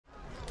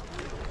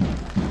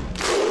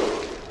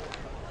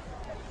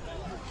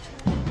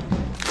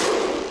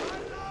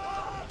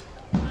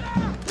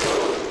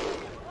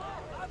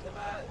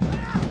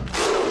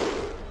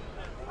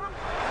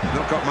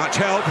much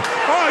help.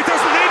 Oh, he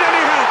doesn't need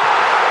any help.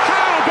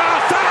 How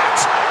about that?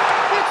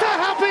 It's a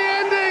happy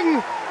ending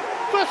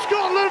for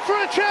Scotland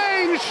for a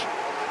change.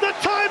 The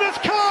time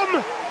has come.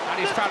 And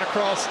he's found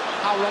across.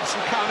 Al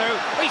Robson-Kanu.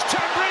 He's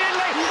turned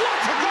brilliantly.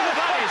 What a goal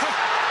that is!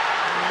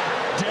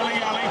 Dele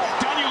Alli,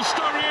 Daniel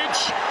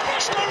Sturridge.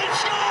 Sturridge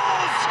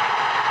scores!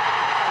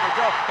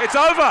 It's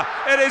over.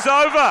 It is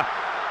over.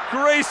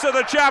 Greece are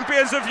the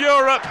champions of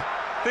Europe,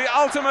 the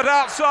ultimate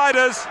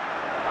outsiders.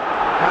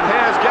 And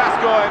here's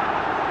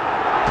Gascoigne.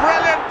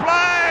 Brilliant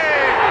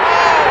play.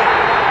 Oh!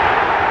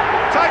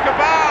 Take a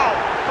bow.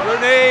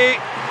 Rooney.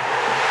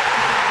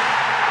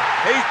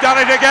 He's done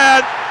it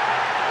again.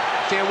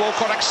 Theo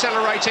Walcott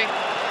accelerating,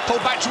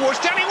 pulled back towards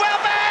Danny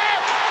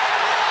Welbeck!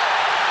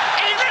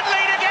 England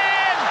lead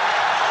again!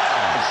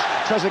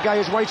 Trezeguet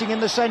is waiting in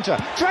the centre.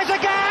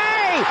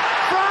 Trezeguet!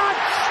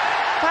 France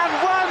have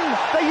won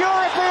the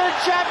European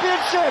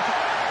Championship!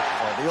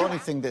 The only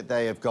thing that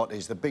they have got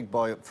is the big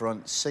boy up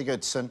front,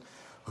 Sigurdsson,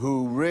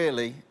 who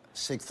really,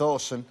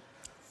 Sigthorsson.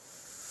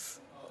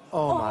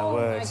 Oh my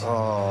word.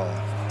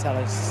 Oh.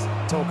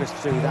 Talk us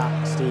through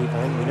that, Steve.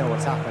 I think we know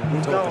what's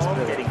happened. Talk us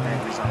through it. Getting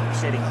better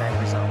results, getting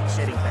better results,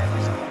 getting better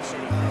results,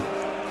 getting better results.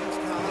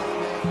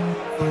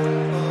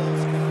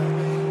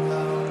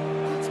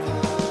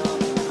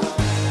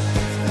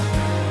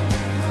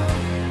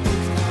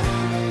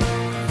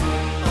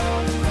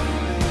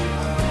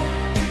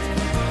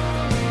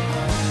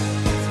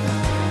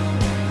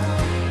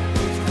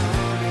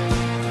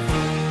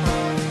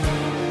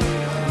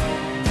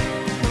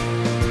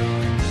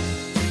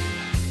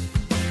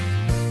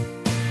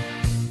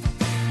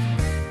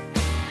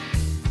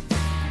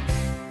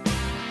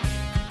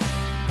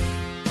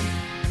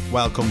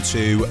 Welcome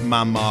to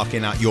Man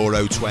Marking at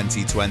Euro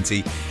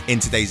 2020. In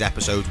today's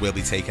episode, we'll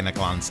be taking a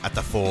glance at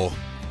the 4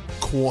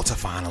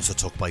 quarter-finals that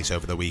took place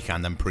over the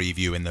weekend and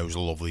previewing those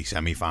lovely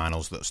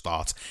semi-finals that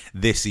start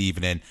this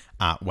evening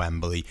at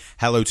Wembley.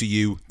 Hello to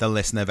you, the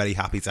listener. Very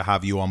happy to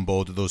have you on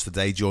board with us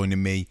today.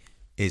 Joining me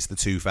is the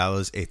two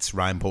fellas. It's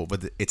Ryan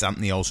Pulford, it's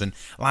Anthony Olsen.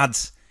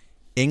 Lads,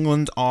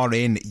 England are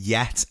in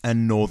yet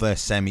another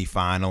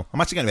semi-final.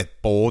 I'm actually getting a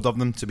bit bored of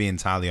them, to be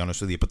entirely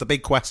honest with you. But the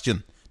big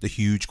question, the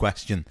huge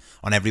question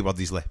on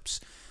everybody's lips,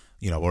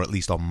 you know, or at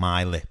least on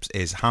my lips,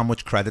 is how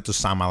much credit does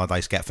Sam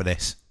Allardyce get for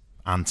this?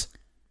 And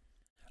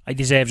he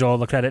deserves all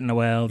the credit in the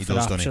world for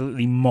does,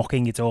 absolutely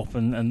mucking it up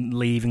and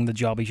leaving the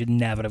job he should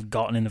never have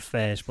gotten in the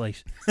first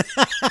place.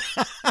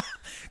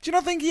 Do you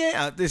not think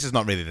this is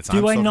not really the time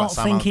Do to I talk not about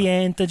Sam think he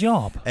earned the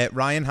job?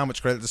 Ryan, how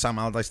much credit does Sam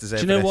Allardyce deserve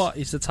Do you for know this? what?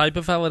 He's the type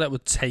of fella that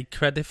would take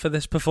credit for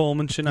this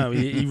performance, you know.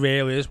 he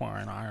really is. Well,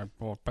 I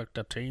brought back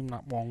the team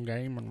that one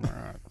game and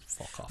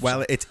fuck off.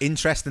 Well, it's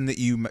interesting that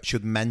you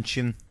should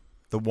mention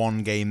the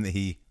one game that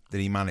he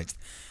managed.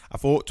 I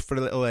thought for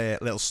a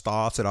little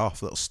starter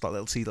off,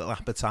 little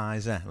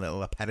appetizer,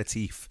 little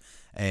aperitif.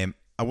 I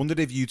wondered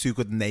if you two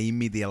could name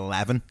me the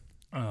 11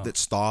 that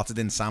started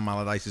in Sam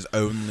Allardyce's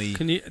only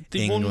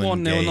They won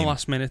 1-0 in the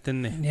last minute,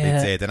 didn't they? Yeah.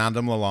 They did. An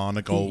Adam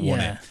Lallana goal won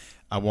it.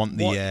 I want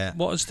the...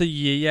 What was the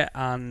year,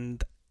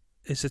 and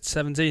is it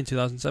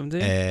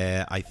 2017?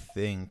 I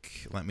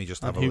think... Let me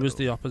just have a look. Who was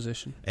the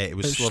opposition? It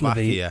was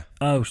Slovakia.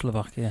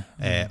 Slovakia.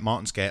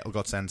 Martin Skrtel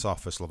got sent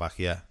off for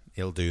Slovakia.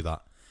 He'll do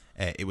that.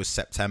 It was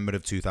September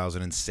of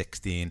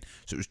 2016,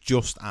 so it was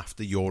just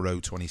after Euro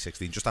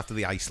 2016, just after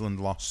the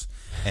Iceland loss.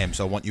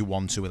 So I want you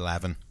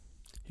 1-11.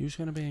 Who's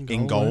going to be in goal?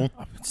 In goal?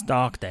 It's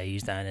dark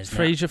days then, isn't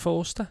Fraser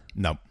Forster?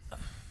 No.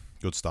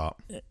 Good start.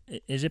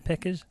 Is it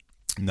Pickers?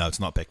 No, it's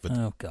not Pickford.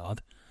 Oh,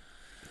 God.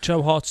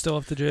 Joe Hart still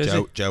have the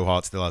jersey? Joe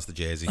Hart still has the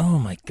jersey. Oh,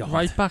 my God.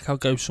 Right back, I'll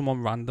go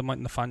someone random like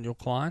Nathaniel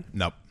Klein.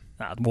 Nope.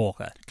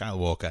 Walker. Kyle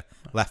Walker.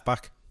 Left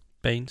back?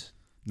 Baines.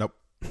 Nope.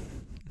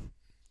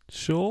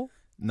 Sure?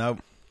 No.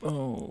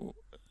 Oh.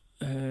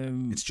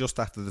 It's just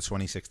after the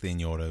 2016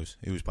 Euros.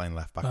 Who was playing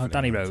left back? For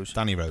Danny England? Rose.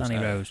 Danny Rose.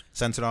 Danny Rose.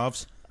 Centre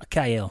halves?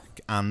 Cahill.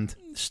 And?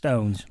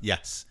 Stones.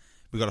 Yes.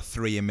 We got a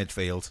 3 in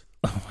midfield.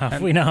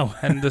 Have we now?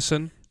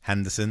 Henderson.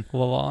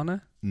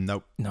 Lallana?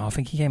 Nope. No, I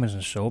think he came as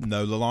a sub.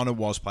 No, Lallana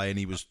was playing.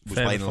 He was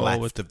playing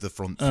forward. left of the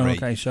front 3. Oh,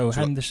 okay, so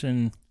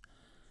Henderson.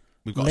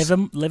 We've got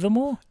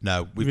Livermore?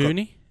 No,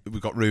 Rooney.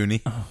 We've got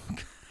Rooney. Oh,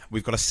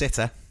 we've got a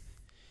sitter.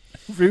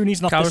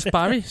 Rooney's not Gareth the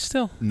Barry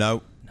still?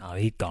 No. No,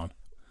 he's gone.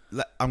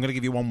 I'm going to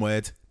give you one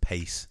word.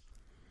 Pace.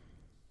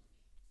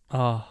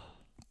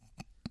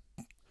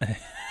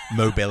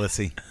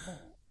 Mobility.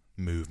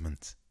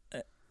 Movement.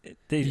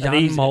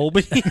 Jan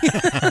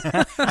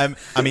Molby.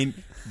 I mean,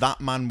 that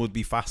man would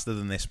be faster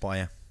than this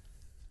player.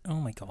 Oh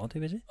my God,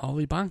 who is it?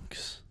 Ollie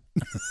Banks.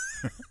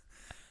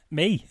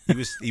 Me.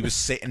 He was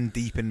sitting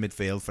deep in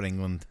midfield for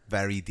England,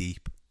 very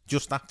deep,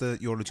 just after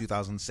Euro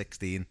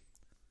 2016.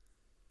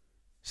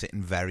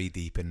 Sitting very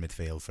deep in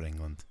midfield for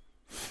England,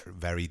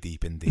 very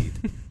deep indeed,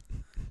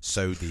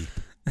 so deep.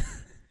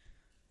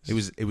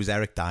 It was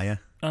Eric Dyer.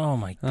 Oh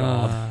my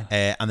God.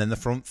 And then the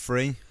front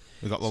 3,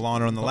 we got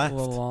Lallana on the left.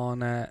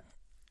 Lallana.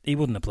 He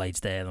wouldn't have played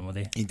Sterling, would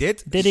he? He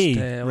did. Did he?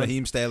 Sterling.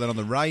 Raheem Sterling on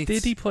the right.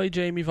 Did he play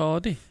Jamie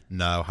Vardy?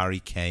 No, Harry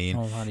Kane.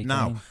 Oh, Harry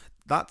now, Kane.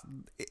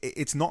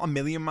 it's not a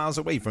million miles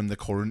away from the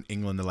current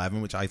England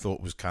 11, which I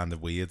thought was kind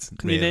of weird.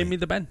 Can you name me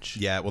the bench?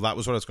 Yeah, well, that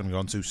was what I was going to go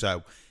on to.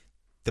 So,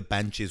 the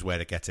bench is where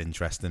it gets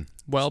interesting.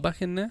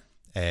 Welbeck in there?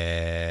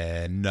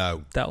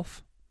 No.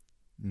 Delph?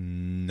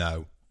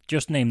 No.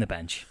 Just name the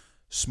bench.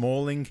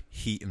 Smalling,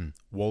 Heaton,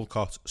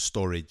 Walcott,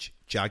 Sturridge,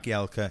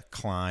 Jagielka,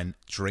 Klein,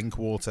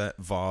 Drinkwater,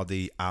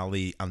 Vardy,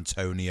 Ali,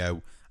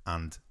 Antonio,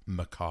 and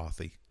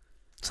McCarthy.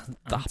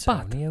 That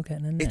Antonio bad?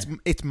 Getting in there.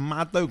 It's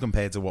mad though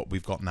compared to what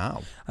we've got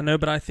now. I know,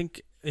 but I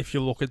think if you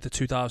look at the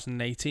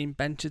 2018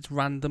 bench, it's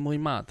randomly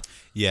mad.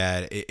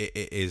 Yeah,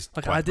 it is.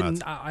 Like quite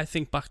mad. I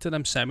think back to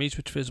them semis,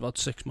 which was about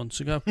 6 months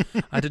ago.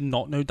 I did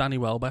not know Danny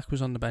Welbeck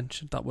was on the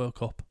bench at that World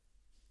Cup.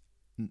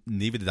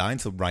 Neither did I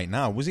until right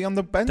now. Was he on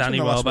the bench? Danny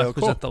in the last Welbeck World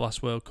was Cup? at the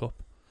last World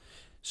Cup.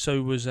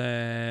 So was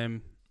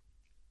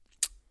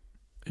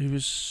who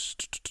was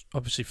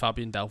obviously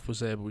Fabian Delph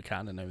was there, but we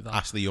kind of know that.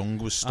 Ashley Young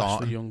was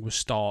starting.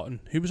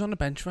 Who was on the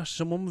bench for us?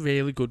 Someone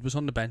really good was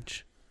on the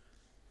bench.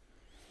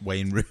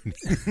 Wayne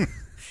Rooney.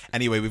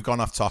 Anyway, we've gone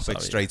off topic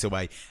straight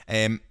away.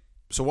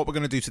 So what we're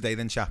going to do today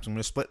then, chaps, I'm going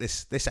to split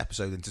this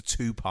episode into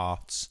 2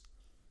 parts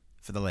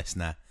for the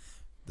listener.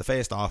 The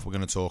first half, we're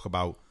going to talk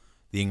about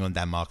the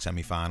England-Denmark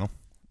semi-final.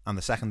 And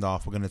the second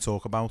half, we're going to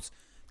talk about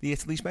the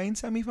Italy-Spain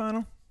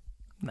semi-final.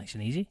 Nice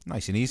and easy.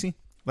 Nice and easy.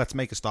 Let's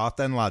make a start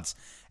then, lads.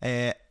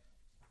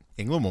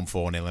 England won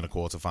 4-0 in a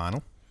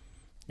quarter-final.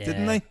 Yeah,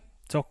 didn't they?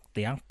 Took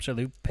the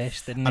absolute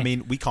piss, didn't they? I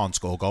mean, we can't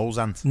score goals,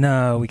 Ant.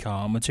 No, we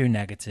can't. We're too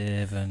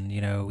negative, and,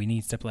 we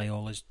need to play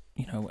all as,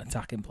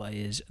 attacking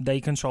players.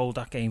 They controlled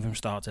that game from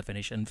start to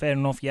finish, and fair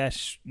enough,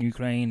 yes,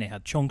 Ukraine, they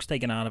had chunks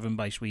taken out of them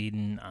by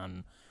Sweden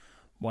and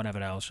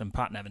whatever else, and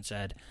Pat Nevin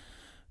said,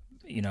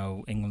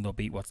 England will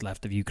beat what's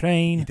left of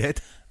Ukraine. He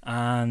did.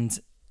 And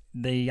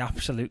they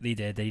absolutely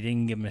did. They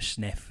didn't give him a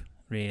sniff,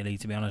 really,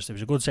 to be honest. It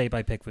was a good save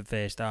by Pickford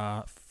first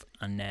half,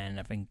 and then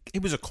I think...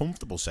 It was a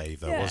comfortable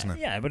save, though, wasn't it?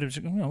 Yeah, but it was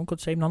a good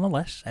save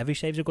nonetheless. Every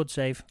save's a good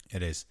save.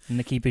 It is. In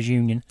the keeper's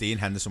union. Dean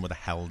Henderson would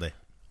have held it.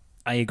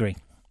 I agree.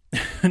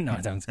 No,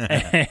 I don't.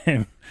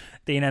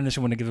 Dean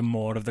Henderson would have given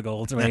more of the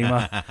goal to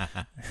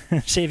Neymar.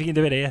 See if you can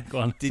do it here. Go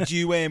on. Did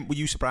you? Were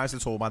you surprised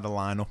at all by the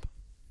lineup?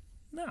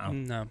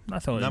 No. I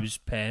thought it was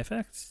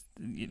perfect.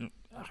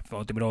 I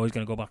thought they were always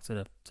going to go back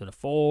to the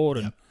 4,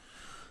 and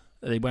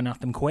they went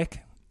at them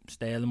quick.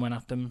 Sterling went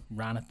at them,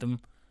 ran at them,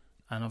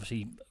 and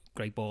obviously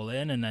great ball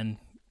in, and then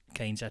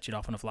Kane sets it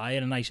off on a flyer.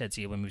 And I said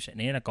to you when we were sitting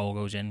here, that goal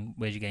goes in.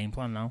 Where's your game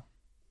plan now?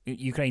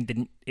 Ukraine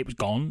didn't. It was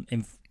gone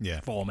in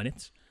 4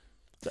 minutes.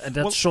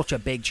 That's such a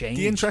big change.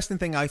 The interesting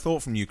thing I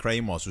thought from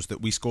Ukraine was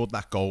that we scored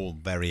that goal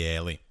very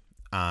early,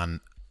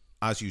 and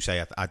as you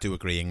say, I do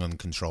agree. England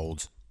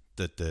controlled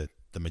the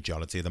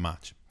majority of the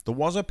match. There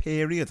was a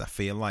period, I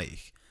feel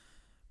like,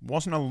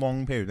 wasn't a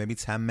long period, maybe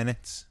 10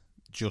 minutes,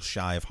 just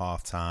shy of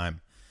half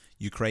time.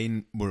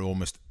 Ukraine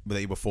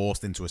they were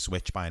forced into a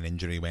switch by an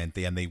injury, weren't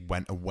they? And they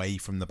went away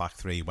from the back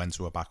 3, went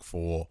to a back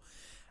 4.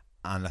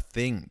 And I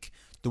think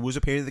there was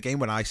a period of the game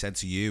when I said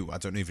to you, I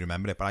don't know if you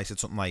remember it, but I said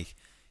something like,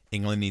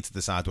 England need to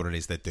decide what it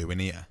is they're doing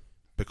here.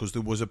 Because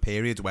there was a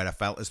period where I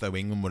felt as though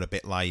England were a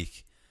bit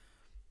like,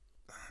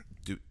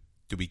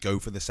 do we go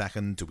for the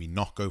second? Do we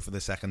not go for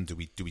the second? Do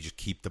we just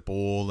keep the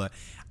ball?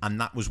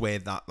 And that was where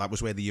the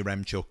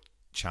Yaremchuk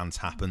chance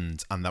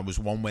happened. And that was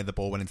one where the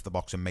ball went into the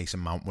box and Mason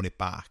Mount won it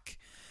back.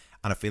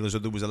 And I feel as though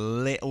there was a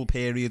little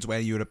period where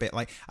you were a bit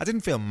like, I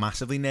didn't feel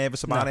massively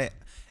nervous about it.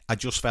 I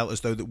just felt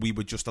as though that we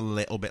were just a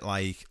little bit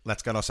like,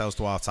 let's get ourselves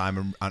to half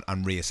time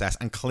and reassess.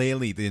 And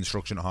clearly the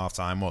instruction at half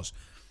time was,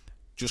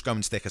 just go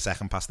and stick a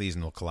second past these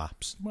and they'll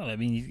collapse. Well, I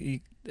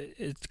mean,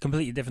 it's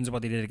completely different to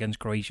what they did against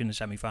Croatia in the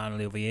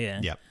semi-final over here.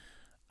 Yeah.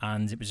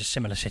 And it was a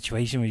similar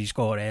situation where you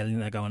score early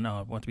and they're going,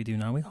 oh, what do we do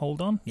now? We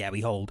hold on? Yeah,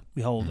 we hold.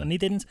 And they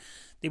didn't.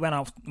 They went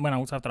out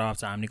after half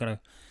time. They got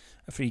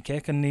a free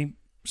kick and they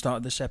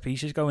started the set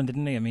pieces going,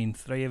 didn't they? I mean,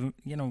 3 of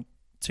them,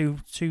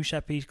 two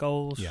set piece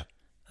goals. Yeah.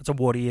 That's a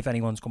worry if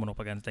anyone's coming up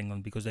against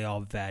England because they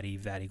are very,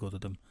 very good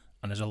at them.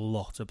 And there's a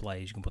lot of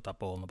players who can put that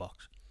ball in the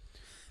box.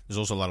 There's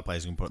also a lot of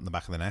players who can put it in the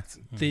back of the net.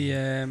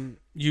 The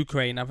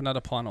Ukraine haven't had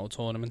a plan or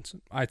tournament.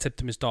 I tipped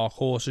them as dark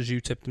horses. You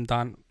tipped them,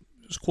 Dan.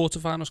 Does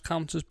quarterfinals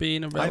count as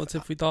being a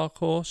relatively dark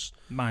horse?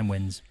 Mine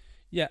wins.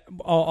 Yeah,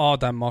 our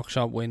Denmark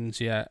shot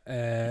wins. Yeah,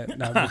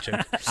 no, we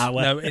joke.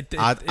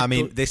 I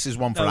mean, this is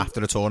one for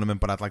after the tournament,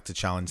 but I'd like to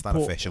challenge that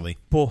officially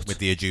with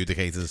the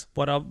adjudicators.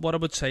 What I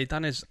would say,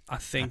 Dan, is I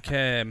think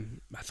I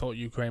thought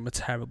Ukraine were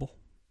terrible.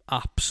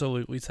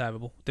 Absolutely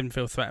terrible. Didn't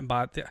feel threatened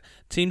by it.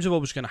 Teams are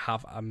always going to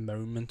have a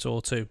moment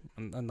or two,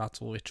 and that's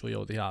literally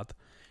all they had.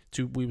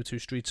 We were too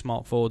street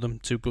smart for them,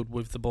 too good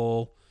with the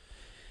ball.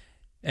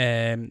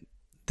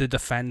 The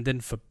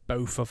defending for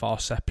both of our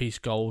set piece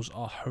goals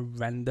are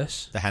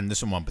horrendous. The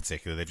Henderson one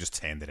particularly, they've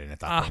just turned it in at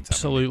that point.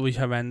 Absolutely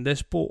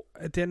horrendous. But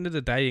at the end of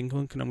the day,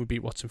 England can only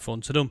beat what's in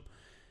front of them.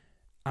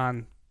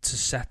 And to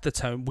set the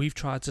tone, we've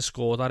tried to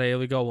score that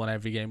early goal in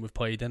every game we've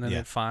played in, and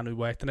it finally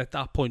worked. And at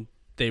that point,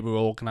 they were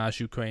organised,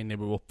 Ukraine, they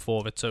were up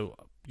for it. So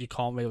you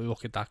can't really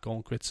look at that goal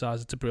and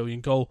criticise. It's a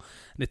brilliant goal,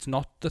 and it's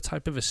not the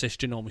type of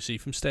assist you normally see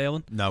from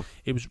Sterling. No,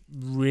 it was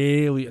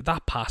really,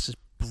 that pass is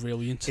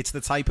brilliant. It's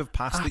the type of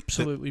pass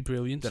absolutely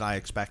brilliant that I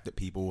expect that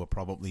people were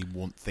probably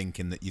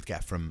thinking that you'd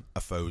get from a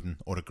Foden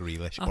or a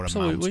Grealish or a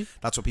Absolutely. Mount.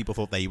 That's what people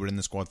thought they were in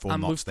the squad for,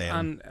 not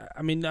Sterling. And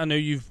I mean, I know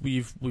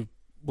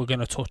we're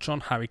going to touch on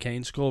Harry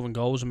Kane scoring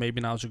goals, and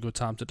maybe now's a good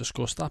time to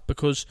discuss that,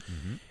 because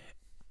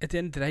at the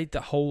end of the day,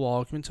 the whole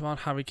argument around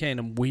Harry Kane,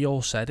 and we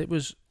all said it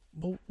was,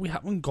 well, we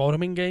haven't got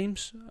him in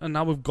games, and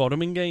now we've got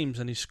him in games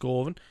and he's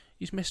scoring.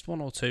 He's missed one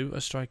or two,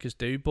 as strikers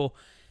do, but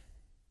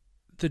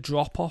the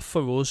drop-off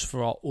for us,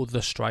 for our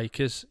other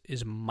strikers,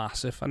 is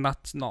massive, and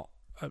that's not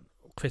a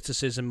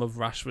criticism of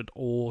Rashford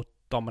or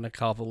Dominic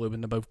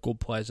Calvert-Lewin. They're both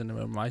good players in their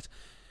own right.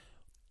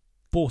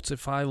 But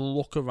if I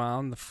look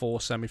around the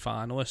 4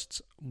 semi-finalists,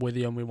 we're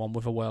the only one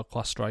with a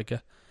world-class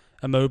striker.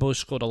 Immobile has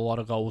scored a lot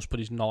of goals, but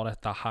he's not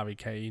at that Harry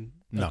Kane,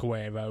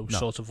 Aguero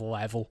sort of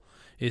level.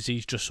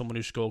 He's just someone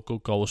who scored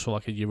good goals for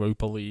like a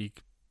Europa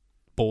League,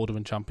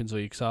 bordering Champions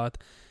League side.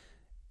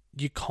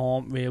 You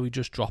can't really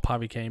just drop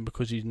Harry Kane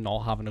because he's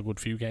not having a good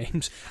few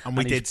games. And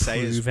we did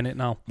say it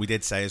now. We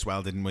did say as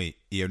well, didn't we?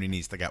 He only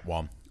needs to get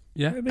one.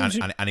 Yeah,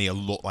 and he'll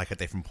look like a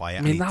different player.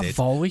 I mean, that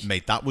volley,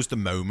 mate, that was the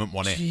moment,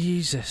 wasn't it?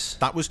 Jesus,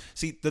 that was.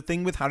 See, the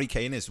thing with Harry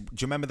Kane is, do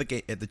you remember the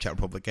Czech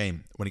Republic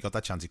game when he got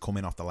that chance? He come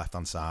in off the left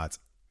hand side,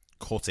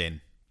 cut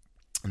in,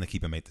 and the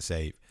keeper made the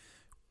save.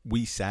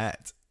 We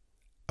said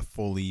a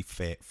fully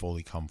fit,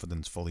 fully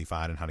confident, fully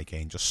firing Harry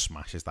Kane just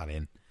smashes that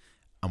in.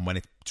 And when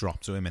it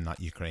dropped to him in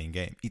that Ukraine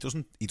game, he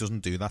doesn't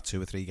do that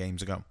 2 or 3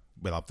 games ago.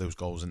 We'll have those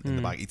goals in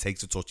the bag. He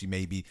takes a touch, he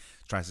maybe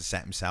tries to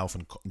set himself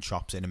and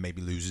chops in and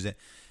maybe loses it.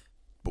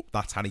 But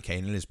that's Harry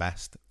Kane at his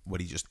best, where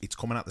it's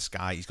coming out the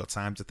sky. He's got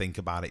time to think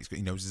about it.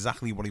 He knows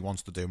exactly what he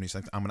wants to do, and he's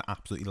like, I'm going to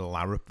absolutely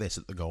larrup this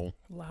at the goal.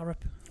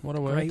 Larrup, what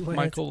a word,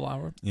 Michael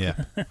Larrup. Yeah,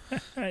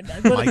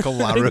 Michael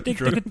Larrup.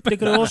 There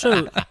could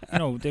also,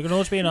 there could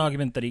also be an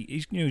argument that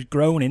he's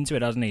grown into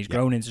it, hasn't he? He's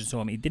grown into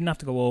something. He didn't have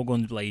to go all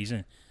guns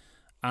blazing,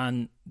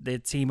 and the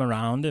team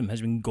around him has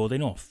been good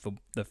enough for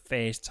the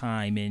first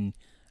time in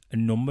a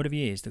number of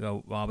years to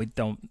go, well,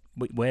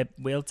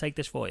 we'll take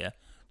this for you.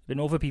 Been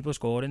other people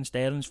scoring.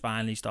 Sterling's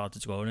finally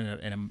started scoring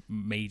in a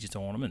major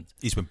tournament.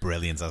 He's been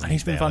brilliant, hasn't he?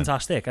 He's been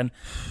fantastic, and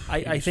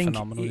I think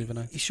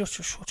he's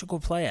such a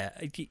good player.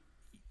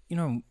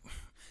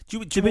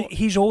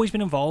 He's always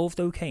been involved.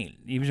 Okay,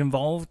 he was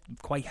involved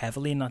quite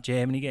heavily in that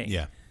Germany game.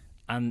 Yeah,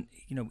 and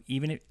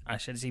even if I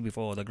said to you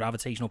before, the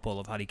gravitational pull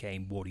of Harry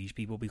Kane worries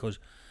people because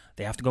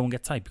they have to go and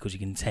get tight because he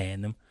can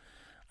turn them.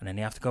 And then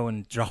they have to go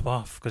and drop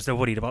off because they're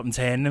worried about him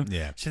turning them.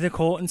 Yeah. So they're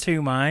caught in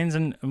two minds,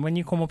 and when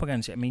you come up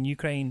against it, I mean,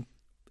 Ukraine,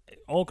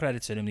 all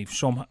credit to them, they've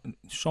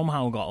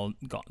somehow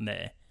gotten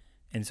there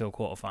into a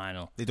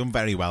quarter-final. They've done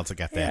very well to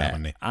get there,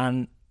 haven't they?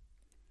 And,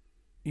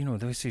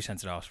 those two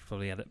centre-halves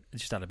probably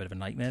just had a bit of a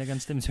nightmare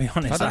against them, to be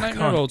honest. Had a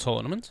nightmare all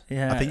tournament.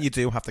 Yeah. I think you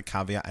do have to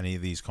caveat any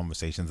of these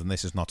conversations, and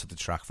this is not to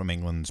detract from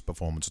England's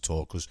performance at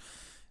all, because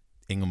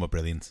England were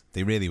brilliant.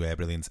 They really were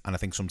brilliant. And I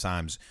think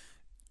sometimes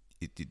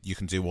you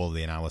can do all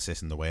the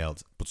analysis in the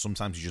world, but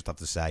sometimes you just have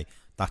to say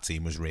that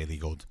team was really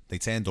good. They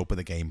turned up with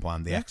a game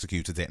plan, they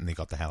executed it, and they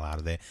got the hell out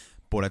of there.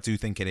 But I do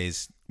think it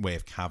is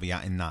worth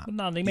caveating that.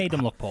 No, they made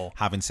them look poor.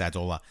 Having said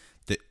all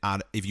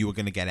that, if you were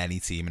going to get any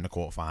team in the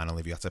quarter-final,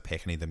 if you had to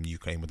pick any of them,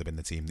 Ukraine would have been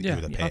the team that you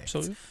would have picked.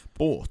 Absolutely.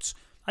 But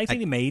I think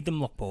they made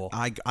them look poor.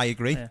 I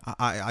agree. Yeah.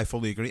 I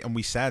fully agree. And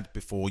we said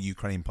before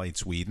Ukraine played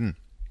Sweden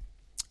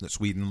that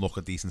Sweden look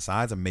a decent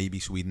side, and maybe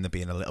Sweden are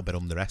being a little bit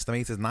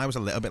underestimated. And I was a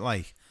little bit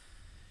like,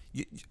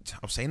 I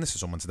was saying this to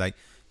someone today.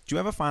 Do you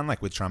ever find,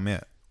 like with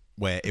Tranmere,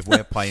 where if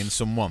we're playing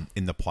someone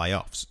in the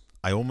playoffs,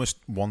 I almost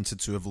wanted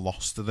to have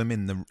lost to them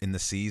in the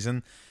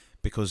season,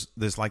 because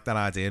there's like that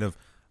idea of,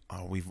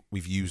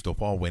 we've used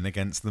up our win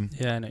against them.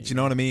 Yeah, I know. Do you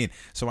know what I mean?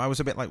 So I was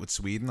a bit like with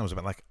Sweden. I was a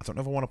bit like, I don't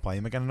know if I want to play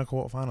them again in a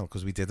quarter-final,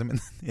 because we did them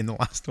in the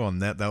last one.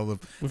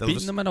 We've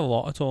beaten them in a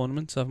lot of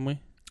tournaments, haven't we?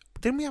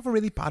 Didn't we have a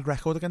really bad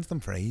record against them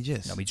for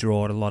ages? No, we drew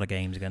a lot of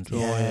games against them.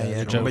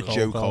 Yeah.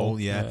 Joe Cole.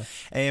 Yeah.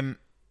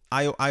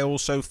 I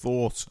also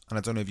thought, and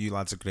I don't know if you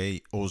lads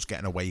agree, us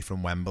getting away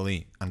from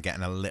Wembley and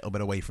getting a little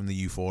bit away from the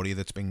euphoria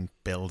that's been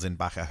building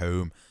back at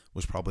home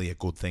was probably a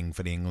good thing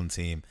for the England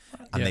team.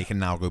 And they can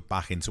now go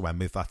back into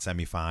Wembley for that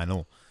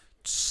semi-final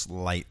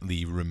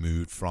slightly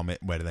removed from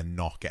it, where they're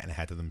not getting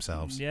ahead of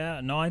themselves.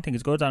 Yeah, no, I think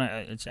it's good.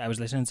 And I was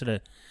listening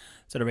to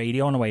the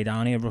radio on the way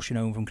down here, rushing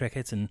home from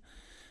cricket, and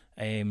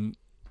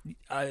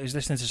I was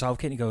listening to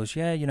Southgate, and he goes,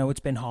 "Yeah, it's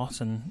been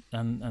hot and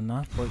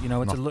that, but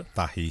it's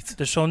that heat.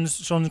 The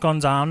sun's gone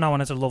down now,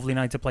 and it's a lovely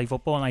night to play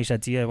football." And I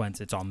said to you,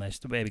 "It's on this.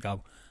 There we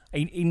go."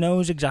 He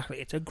knows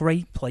exactly. It's a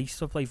great place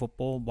to play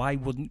football. Why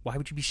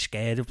would you be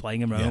scared of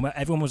playing in Rome? Yeah.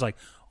 Everyone was like,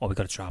 "Oh, we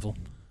got to travel."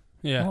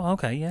 Yeah. Oh,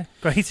 okay. Yeah.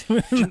 Great.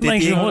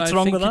 What's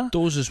wrong with that? It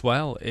does as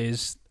well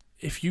is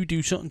if you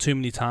do something too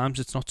many times,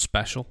 it's not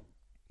special.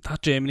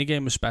 That Germany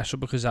game was special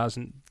because it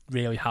hasn't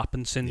really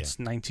happened since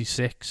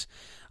 '96.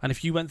 And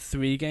if you went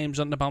 3 games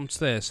on the bounce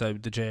there, so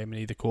the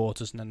Germany, the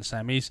quarters, and then the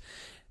semis,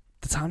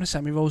 the time the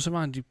semi rolls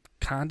around, you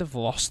kind of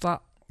lost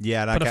that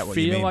Yeah, but get what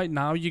you mean. I feel like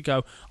now you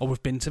go, oh,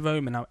 we've been to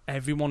Rome, and now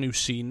everyone who's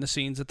seen the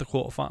scenes at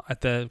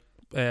the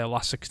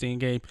last 16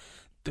 game,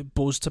 the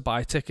buzz to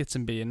buy tickets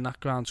and be in that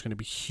ground is going to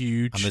be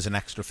huge. And there's an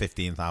extra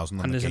 15,000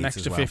 on and the there's gate an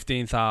extra as well.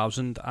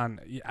 15,000,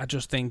 and I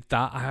just think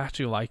that I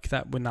actually like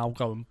that we're now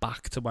going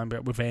back to Wembley.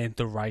 We've earned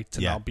the right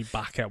to now be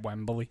back at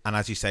Wembley. And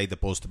as you say, the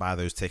buzz to buy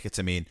those tickets,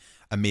 I mean,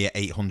 a mere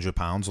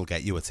 £800 will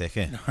get you a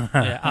ticket.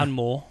 Yeah, and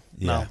more.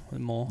 Yeah, no,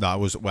 more. No, I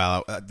was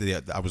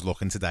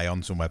looking today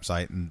on some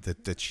website, and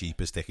the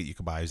cheapest ticket you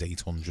could buy is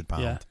 £800.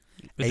 Yeah,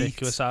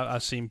 ridiculous.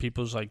 I've seen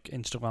people's like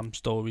Instagram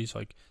stories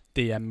like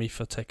DM me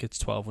for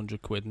tickets,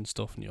 1,200 quid and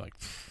stuff, and you're like,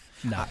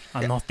 no,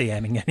 I'm not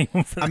DMing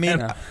anyone for that. I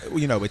mean,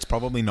 you know, it's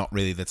probably not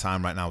really the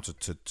time right now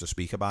to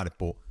speak about it,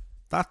 but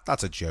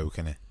that's a joke,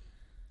 isn't it?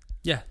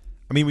 Yeah.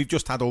 I mean, we've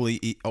just had all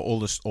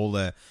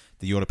the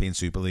European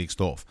Super League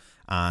stuff,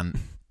 and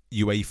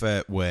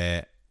UEFA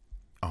were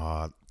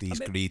these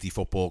greedy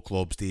football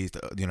clubs, these,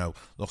 you know,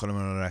 look at them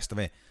and all the rest of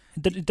it.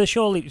 The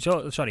surely,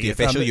 sorry, the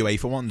official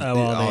UEFA ones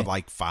are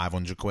like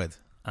 500 quid.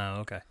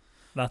 Oh, okay.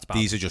 That's bad.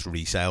 These are just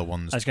resale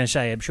ones. I was going to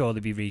say, I'm sure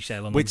they'd be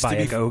resale on Which,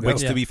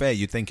 to be fair,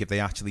 you'd think if they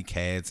actually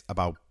cared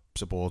about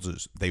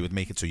supporters, they would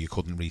make it so you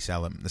couldn't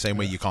resell them. The same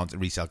way you can't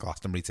resell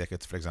Glastonbury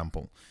tickets, for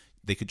example.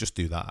 They could just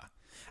do that.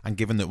 And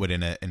given that we're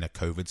in a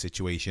COVID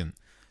situation,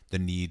 the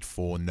need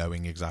for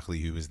knowing exactly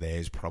who was there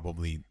is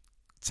probably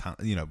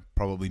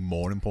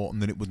more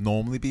important than it would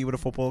normally be with a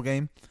football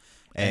game.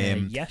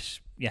 Yes.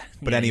 Yeah.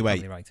 But yeah,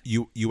 anyway, right.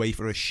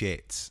 UEFA are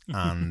shit,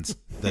 and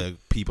the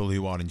people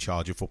who are in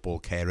charge of football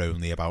care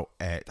only about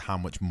how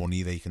much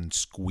money they can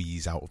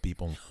squeeze out of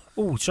people.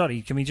 Oh,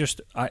 sorry, can we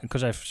just,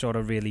 because I've sort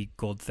of really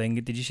good thing,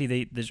 did you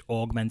see there's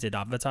augmented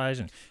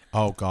advertising?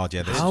 Oh, God,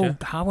 yeah.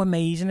 How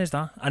amazing is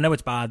that? I know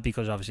it's bad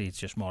because obviously it's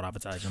just more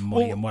advertising,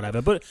 money and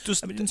whatever, but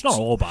I mean, it's not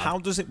all bad. How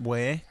does it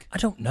work? I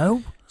don't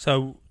know.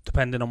 So,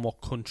 depending on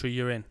what country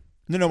you're in.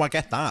 No, I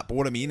get that, but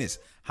what I mean is,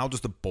 how does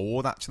the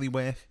board actually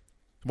work?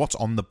 What's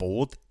on the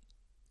board?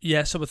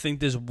 Yeah, so I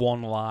think there's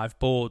one live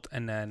board,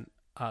 and then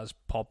as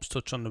Pops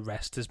touched on, the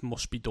rest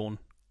must be done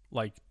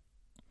like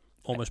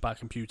almost by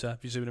computer.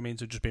 If you see what I mean,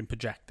 so just being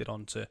projected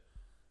onto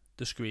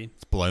the screen.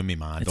 It's blown me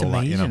mind. It's all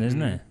amazing, that, you know?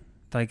 Isn't it?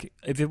 Like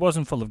if it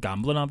wasn't full of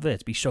gambling adverts,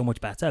 it'd be so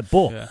much better.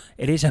 But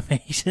it is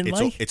amazing.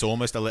 It's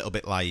almost a little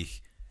bit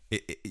like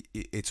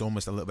it's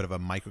almost a little bit of a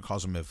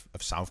microcosm of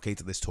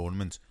Southgate at this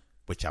tournament.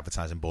 Which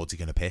advertising boards are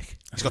going to pick?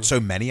 He's got so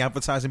many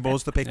advertising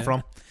boards to pick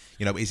from.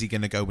 You know, is he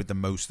going to go with the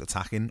most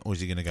attacking, or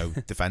is he going to go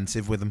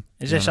defensive with them?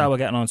 Is this how we're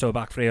getting onto a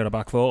back three or a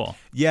back four?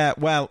 Yeah,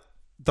 well,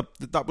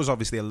 that was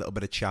obviously a little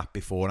bit of chat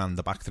before, and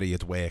the back three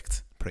had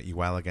worked pretty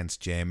well against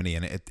Germany,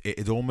 and it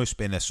had almost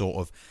been a sort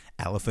of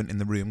elephant in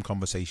the room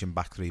conversation,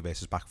 back three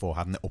versus back four,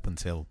 hadn't it? Up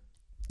until,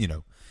 you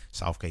know,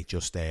 Southgate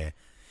just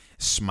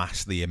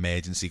smashed the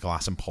emergency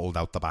glass and pulled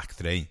out the back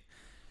three.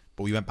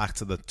 But we went back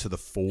to the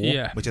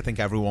four, which I think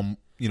everyone,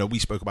 you know, we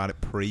spoke about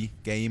it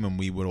pre-game and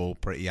we were all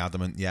pretty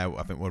adamant. Yeah,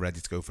 I think we're ready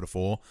to go for the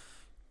four.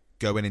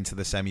 Going into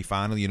the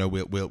semi-final, you know,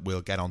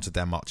 we'll get on to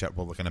Denmark, Czech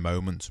Republic in a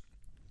moment.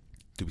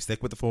 Do we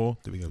stick with the four?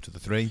 Do we go to the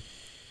three?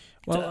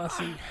 Well,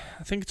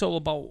 I think it's all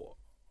about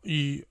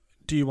you.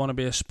 Do you want to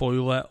be a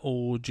spoiler,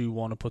 or do you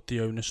want to put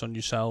the onus on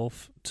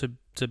yourself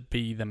to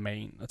be the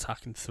main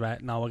attacking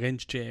threat? Now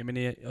against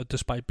Germany,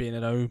 despite being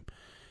at home,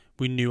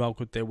 we knew how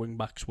good their wing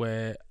backs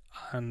were.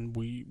 And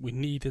we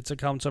needed to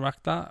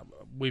counteract that.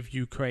 With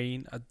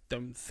Ukraine, I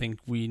don't think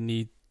we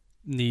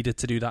needed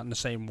to do that in the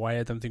same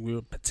way. I don't think we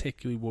were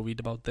particularly worried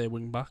about their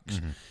wing backs.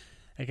 Mm-hmm.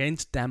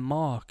 Against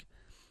Denmark,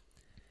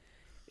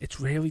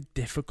 it's really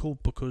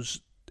difficult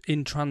because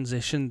in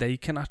transition they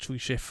can actually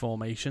shift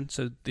formation.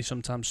 So they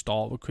sometimes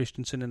start with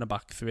Christensen in a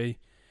back three.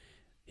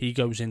 He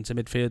goes into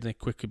midfield and it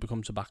quickly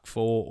becomes a back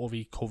four, or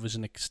he covers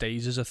and it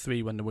stays as a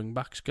three when the wing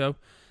backs go.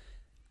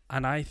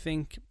 And I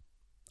think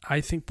I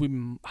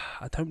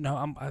don't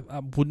know.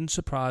 I wouldn't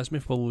surprise me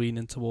if we're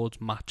leaning towards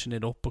matching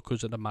it up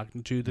because of the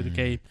magnitude of the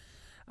game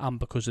and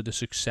because of the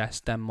success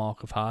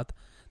Denmark have had.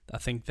 I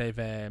think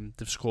they've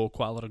scored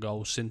quite a lot of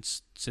goals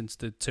since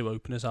the two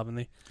openers, haven't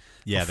they?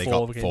 Yeah, they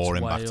got 4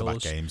 in back-to-back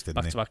games, didn't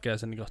they? Back-to-back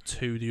games, and they got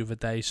 2 the other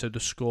day. So they're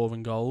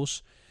scoring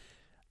goals.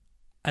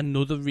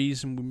 Another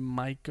reason we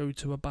might go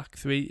to a back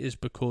three is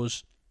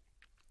because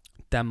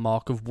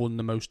Denmark have won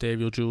the most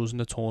aerial duels in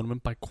the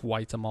tournament by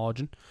quite a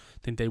margin. I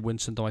think they win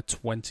something like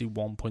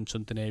 21 point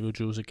something aerial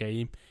duels a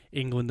game.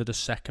 England are the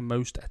second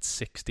most at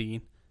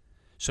 16.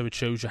 So it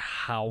shows you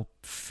how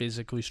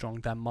physically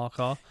strong Denmark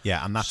are.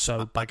 Yeah, and that's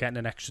by getting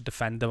an extra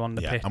defender on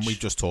the pitch. And we've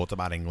just talked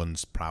about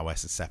England's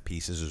prowess at set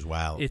pieces as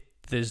well.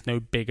 There's no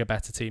bigger,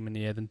 better team in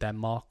the air than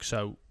Denmark.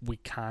 So we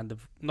kind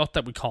of, not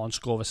that we can't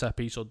score a set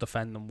piece or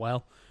defend them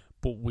well,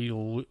 but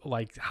we'll,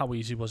 like, how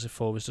easy was it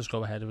for us to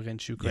score ahead of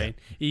against Ukraine?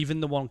 Yeah. Even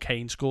the one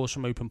Kane scores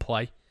from open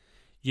play,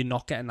 you're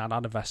not getting that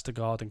out of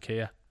Vestergaard and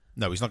Kier.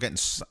 No, he's not getting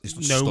he's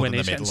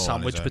getting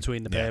sandwiched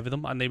between the pair of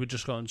them, and they were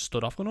just going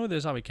stood off going, oh,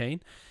 there's Harry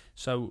Kane.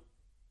 So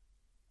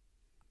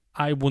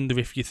I wonder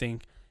if you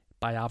think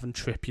by having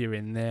Trippier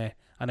in there,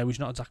 I know he's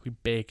not exactly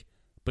big,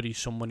 but he's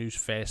someone whose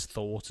first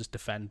thought is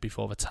defend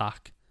before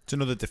attack. It's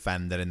another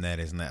defender in there,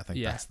 isn't it? I think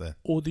Yeah. that's the...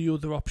 Or the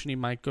other option he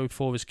might go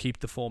for is keep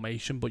the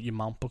formation, but your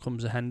Mount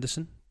becomes a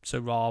Henderson. So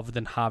rather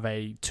than have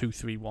a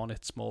 2-3-1,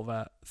 it's more of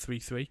a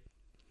 3-3.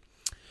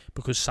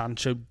 Because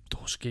Sancho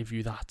does give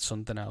you that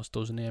something else,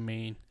 doesn't he? I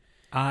mean...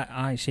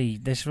 I see.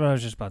 This is what I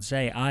was just about to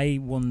say. I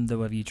wonder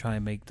whether you try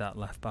and make that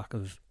left back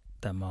of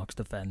Denmark's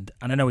defend.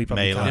 And I know he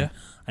probably can. Yeah.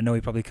 I know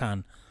he probably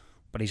can.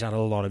 But he's had a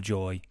lot of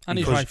joy. And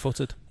he's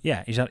right-footed.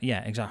 Yeah,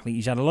 exactly.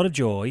 He's had a lot of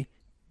joy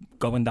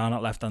going down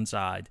that left-hand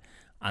side.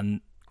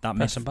 And that,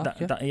 and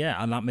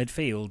that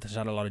midfield has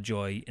had a lot of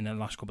joy in the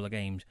last couple of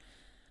games.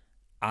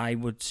 I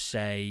would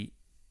say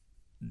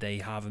they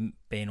haven't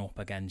been up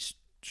against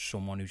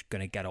someone who's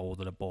going to get hold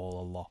of the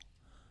ball a lot.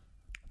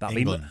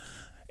 England?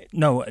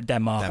 No,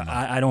 Denmark.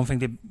 I don't think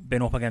they've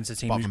been up against a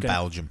team who's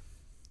Belgium.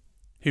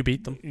 Who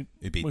beat them?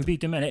 We beat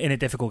them in a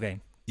difficult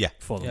game. Yeah.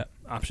 For them,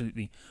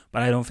 absolutely.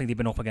 But I don't think they've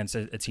been up against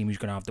a team who's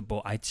going to have the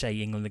ball. I'd say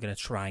England are going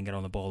to try and get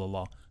on the ball a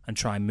lot and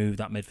try and move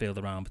that midfield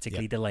around,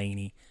 particularly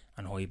Delaney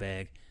and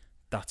Højbjerg.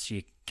 That's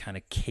your kind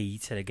of key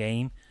to the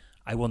game.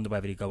 I wonder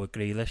whether they go with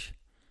Grealish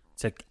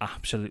to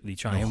absolutely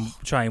try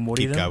and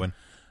worry them. Keep going.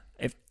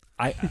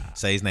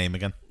 Say his name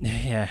again.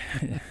 Yeah.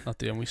 Not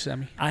the only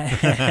semi.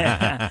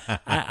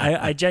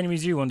 I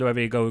genuinely do wonder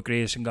whether you go with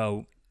Grealish and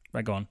go,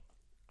 right, go on.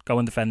 Go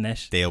and defend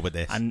this. Deal with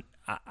this. And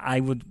I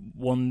would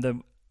wonder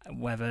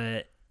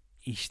whether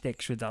he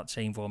sticks with that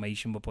same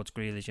formation but puts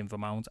Grealish in for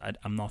Mount.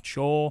 I'm not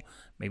sure.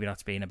 Maybe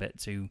that's being a bit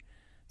too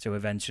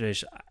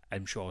adventurous.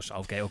 I'm sure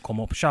Southgate will come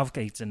up.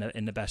 Southgate's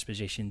in the best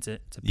position to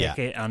pick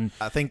it, and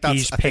I think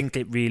he's picked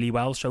it really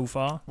well so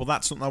far. Well,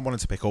 that's something I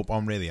wanted to pick up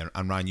on, really.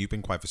 And Ryan, you've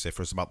been quite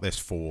vociferous about this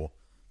for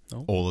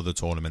all of the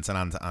tournaments,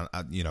 and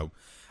you know,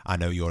 I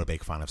know you're a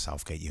big fan of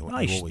Southgate. You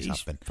always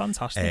have been.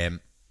 Fantastic.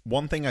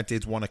 One thing I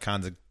did want to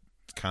kind of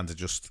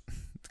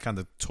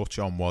touch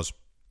on was,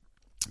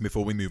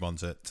 before we move on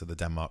to the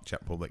Denmark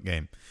Czech Republic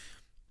game,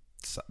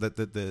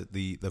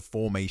 the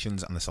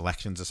formations and the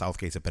selections of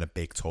Southgate have been a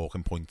big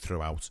talking point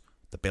throughout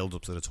the build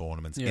up to the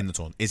tournament. In the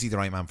tournament, is he the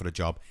right man for the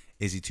job?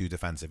 Is he too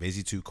defensive? Is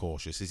he too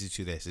cautious? Is he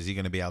too this? Is he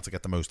going to be able to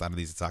get the most out of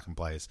these attacking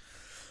players?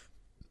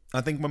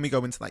 I think when we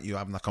go into that, you're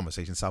having that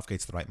conversation.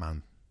 Southgate's the right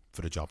man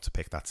for the job to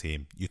pick that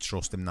team. You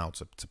trust him now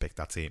to pick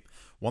that team.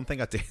 One thing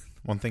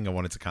I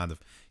wanted to kind of,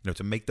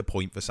 to make the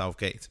point for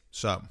Southgate.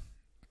 So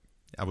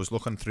I was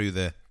looking through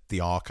the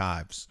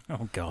archives.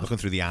 Oh God! Looking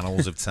through the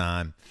annals of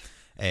time.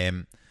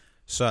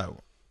 So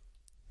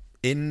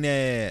in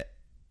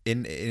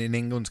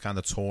England's kind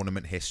of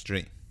tournament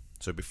history,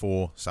 so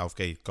before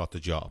Southgate got the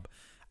job,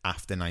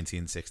 after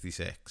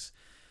 1966,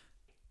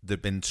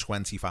 there'd been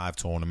 25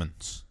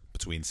 tournaments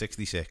between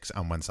 66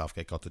 and when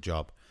Southgate got the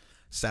job.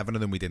 7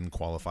 of them we didn't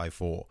qualify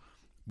for.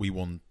 We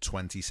won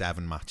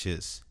 27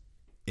 matches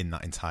in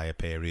that entire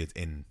period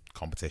in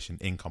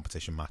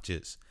competition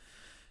matches.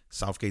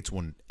 Southgate's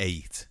won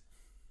 8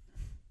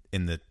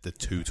 in the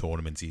 2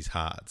 tournaments he's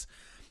had.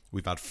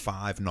 We've had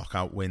 5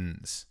 knockout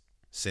wins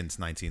since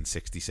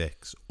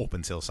 1966 up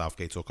until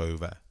Southgate took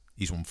over.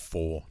 He's won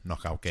 4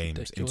 knockout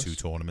games in 2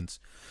 tournaments.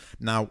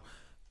 Now,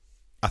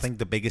 I think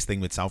the biggest thing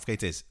with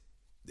Southgate is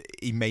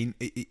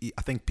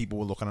I think people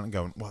were looking at it and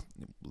going, "Well,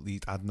 he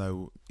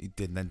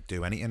didn't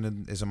do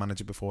anything as a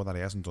manager before that.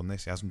 He hasn't done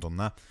this. He hasn't done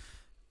that."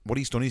 What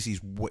he's done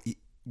is what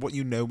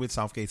with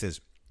Southgate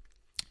is,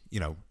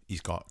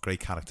 he's got great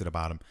character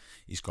about him.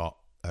 He's got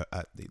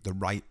the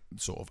right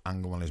sort of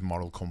angle on his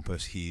moral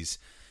compass. He's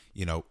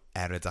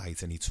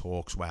erudite, and he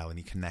talks well, and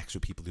he connects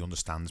with people. He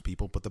understands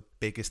people. But the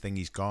biggest thing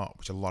he's got,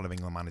 which a lot of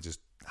England managers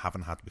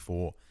haven't had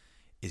before,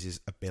 is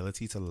his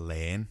ability to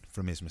learn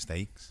from his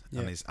mistakes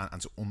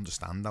and to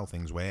understand how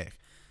things work.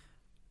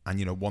 And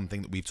one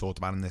thing that we've talked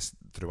about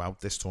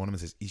throughout this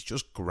tournament is he's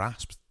just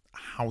grasped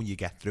how you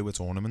get through a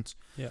tournament.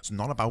 Yeah. It's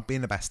not about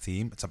being the best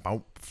team; it's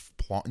about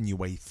plotting your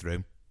way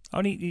through.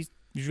 And he's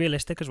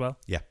realistic as well.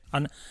 Yeah.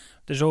 And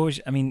there's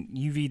always,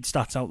 you read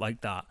stats out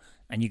like that,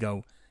 and you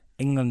go,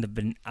 England have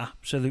been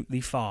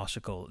absolutely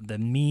farcical. The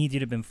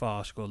media have been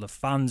farcical. The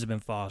fans have been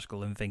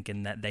farcical in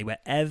thinking that they were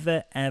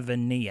ever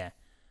near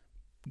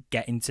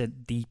getting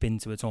deep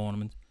into a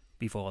tournament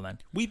before then.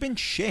 We've been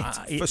shit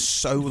for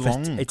so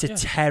long. It's a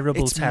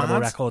terrible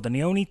record. And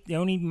the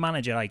only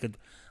manager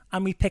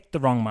and we picked the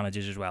wrong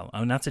managers as well.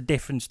 And that's a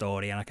different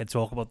story, and I could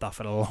talk about that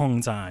for a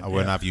long time. I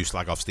wouldn't have you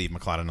slag off Steve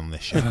McLaren on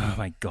this show. Oh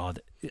my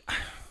God.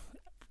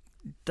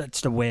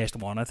 That's the worst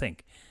one, I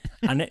think.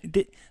 And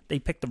they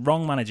picked the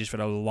wrong managers for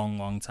a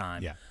long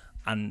time. Yeah.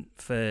 And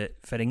for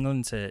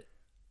England to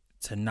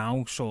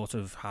now sort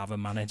of have a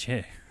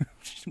manager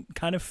who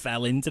kind of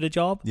fell into the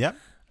job. Yeah.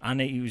 And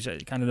he was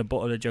kind of the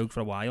butt of the joke for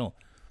a while.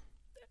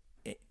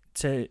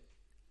 To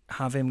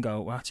have him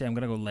go, well, actually, I'm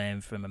going to go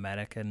learn from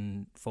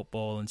American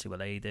football and see what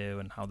they do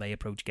and how they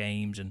approach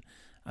games, and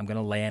I'm going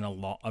to learn a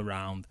lot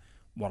around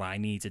what I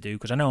need to do,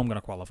 because I know I'm going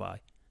to qualify.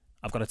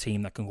 I've got a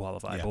team that can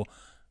qualify. Yeah. But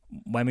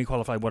when we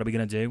qualify, what are we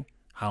going to do?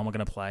 How am I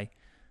going to play?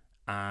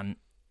 And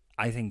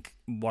I think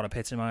what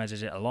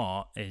epitomises it a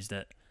lot is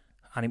that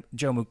And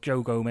Joe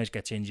Gomez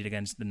gets injured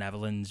against the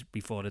Netherlands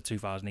before the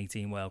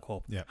 2018 World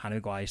Cup. Yeah. Harry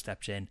Maguire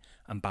steps in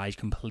and buys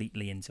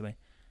completely into it.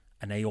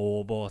 And they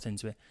all bought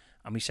into it.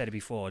 And we said it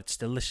before, it's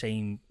still the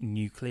same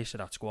nucleus of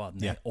that squad.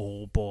 And they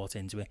all bought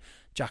into it.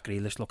 Jack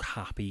Grealish looked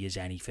happy as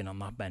anything on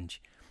that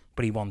bench.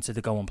 But he wanted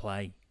to go and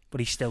play. But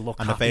he still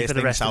looked happy for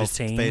the rest of his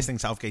team. The first thing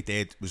Southgate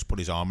did was put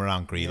his arm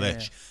around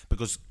Grealish.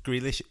 Because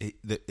Grealish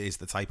is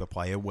the type of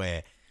player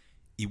where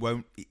he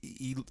won't...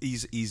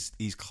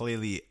 He's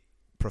clearly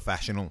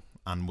professional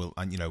and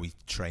he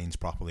trains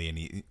properly and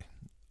he...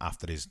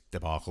 after his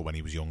debacle when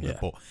he was younger,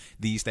 but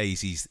these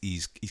days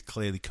he's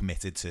clearly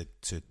committed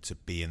to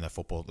being a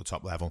football at the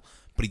top level.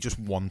 But he just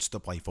wants to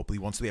play football. He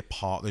wants to be a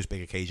part of those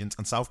big occasions.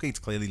 And Southgate's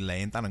clearly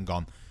learned that and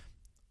gone,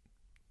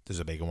 there's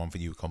a bigger one for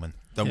you coming.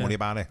 Don't worry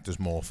about it. There's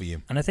more for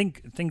you. And I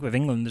think with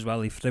England as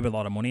well, he threw a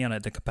lot of money on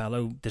it. The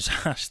Capello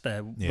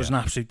disaster was an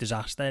absolute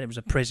disaster. It was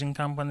a prison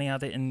camp when they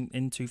had it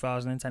in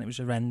 2010. It was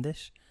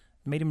horrendous.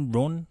 It made him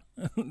run.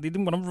 They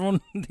didn't want him to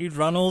run. He'd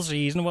run all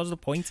season. What was the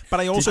point? But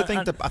I also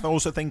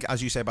think,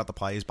 as you say about the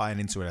players buying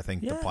into it, I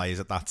think the players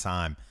at that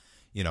time,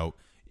 well,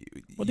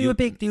 they were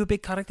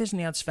big characters, and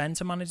they had Sven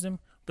to manage them.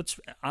 But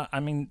I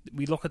mean,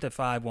 we look at the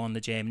 5-1,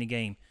 the Germany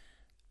game,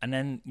 and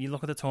then you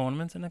look at the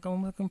tournament, and they're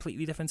going with a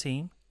completely different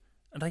team.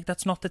 And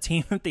that's not the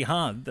team that they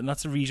had, and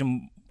that's the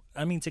reason.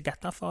 I mean, to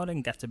get that far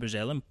and get to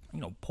Brazil and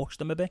push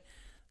them a bit,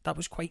 that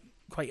was quite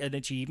an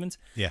achievement.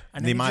 Yeah,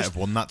 and they might have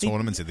won that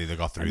tournament if they'd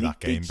got through that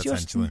game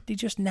potentially. They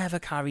just never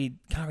carried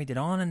it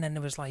on, and then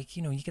there was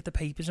you get the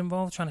papers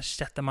involved trying to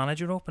set the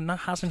manager up, and that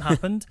hasn't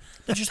happened.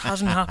 That just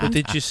hasn't happened.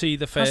 Did you see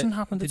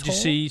Did you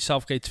see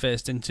Southgate's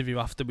first interview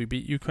after we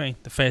beat Ukraine?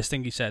 The first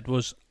thing he said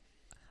was,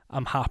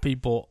 "I'm happy,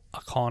 but I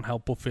can't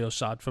help but feel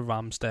sad for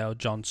Ramsdale,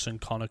 Johnson,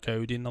 Connor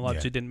Cody, and the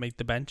lads who didn't make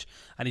the bench."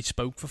 And he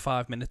spoke for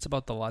 5 minutes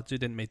about the lads who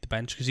didn't make the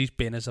bench because he's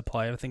been as a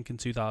player. I think in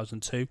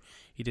 2002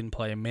 he didn't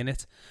play a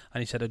minute,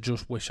 and he said, "I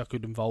just wish I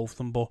could involve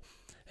them, but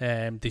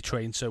they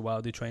trained so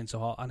well, they trained so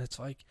hard." And it's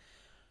like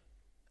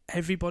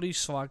everybody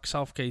slagged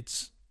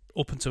Southgate's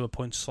up until a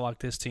point,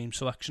 slagged his team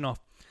selection off,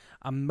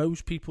 and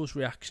most people's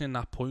reaction in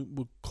that point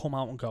would come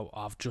out and go,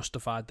 "I've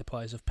justified the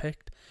players I've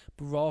picked,"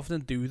 but rather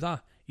than do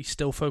that, he's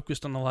still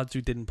focused on the lads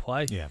who didn't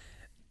play. Yeah.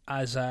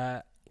 As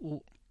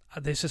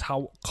this is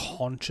how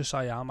conscious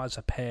I am as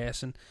a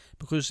person,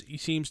 because he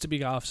seems to be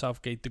Gareth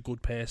Southgate the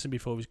good person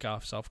before he's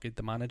Gareth Southgate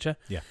the manager.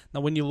 Yeah.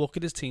 Now, when you look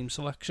at his team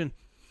selection,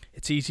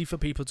 it's easy for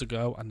people to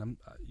go, and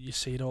you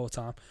see it all the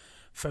time,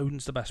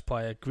 Foden's the best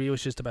player,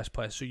 Grealish is the best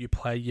player, so you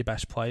play your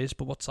best players.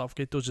 But what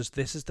Southgate does is,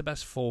 this is the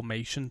best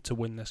formation to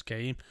win this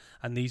game,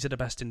 and these are the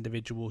best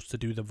individuals to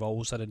do the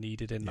roles that are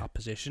needed in that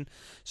position.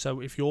 So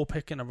if you're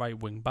picking a right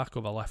wing back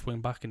or a left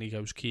wing back, and he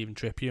goes Kieran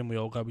Trippier, and we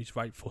all go he's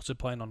right footed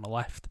playing on the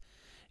left,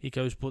 he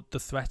goes, but the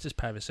threat is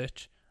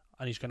Perisic,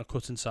 and he's going to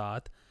cut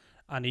inside.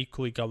 And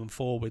equally going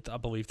forward, I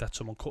believe that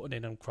someone cutting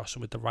in and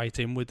crossing with the right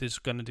inward is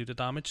going to do the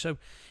damage. So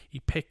he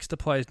picks the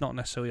players not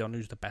necessarily on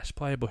who's the best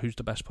player, but who's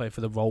the best player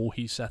for the role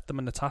he set them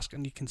in the task.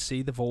 And you can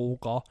see they've all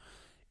got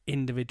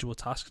individual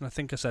tasks. And I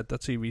think I said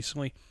that to you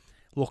recently.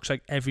 Looks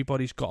like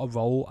everybody's got a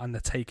role and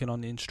they're taking on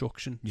the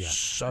instruction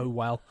so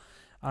well.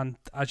 And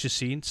as you've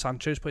seen,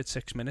 Sancho's played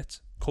 6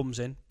 minutes, comes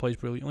in, plays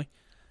brilliantly,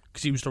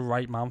 because he was the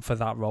right man for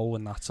that role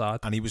in that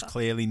side. And he was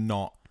clearly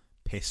not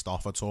pissed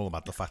off at all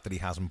about the fact that he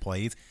hasn't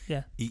played.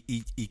 Yeah,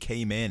 he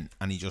came in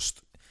and he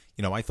just,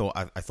 I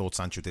thought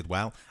Sancho did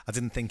well. I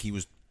didn't think he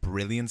was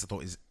brilliant. I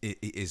thought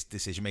his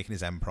decision making,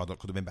 his end product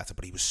could have been better,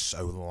 but he was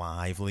so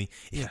lively.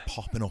 He kept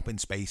popping up in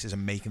spaces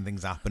and making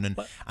things happen, and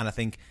I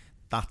think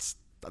that's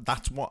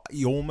what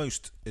he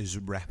almost is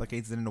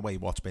replicated in a way.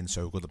 What's been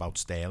so good about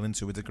Sterling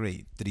to a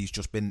degree, that he's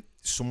just been,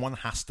 someone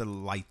has to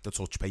light the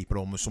touch paper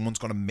almost. Someone's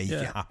got to make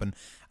it happen,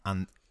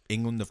 and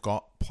England have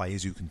got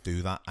players who can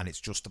do that, and it's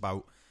just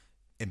about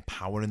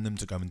empowering them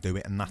to go and do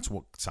it, and that's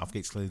what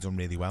Southgate's clearly done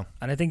really well.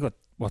 And I think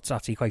what's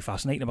actually quite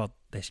fascinating about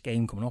this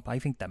game coming up, I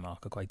think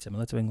Denmark are quite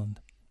similar to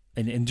England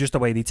in just the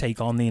way they take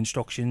on the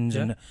instructions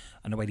and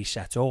the way they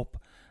set up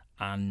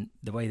and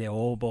the way they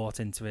all bought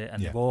into it,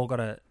 and they've all got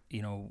a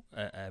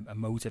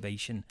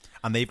motivation,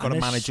 and they've got a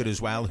manager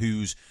as well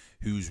who's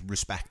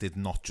respected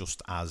not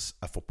just as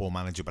a football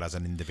manager but as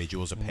an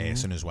individual, as a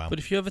person as well. But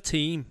if you have a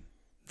team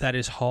that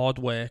is hard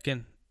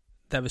working,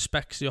 that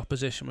respects the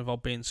opposition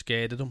without being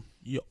scared of them,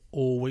 you're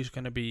always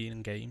going to be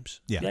in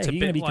games. Yeah, you're going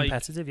to be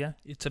competitive,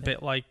 It's a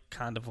bit like,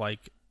 kind of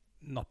like,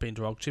 not being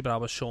derogatory, but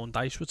how Sean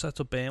Dyche would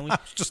set up Burnley. I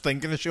was just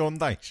thinking of Sean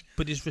Dyche.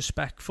 But he's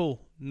respectful,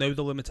 know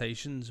the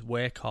limitations,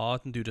 work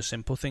hard and do the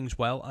simple things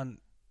well, and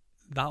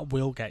that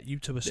will get you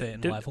to a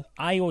certain level.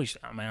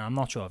 I'm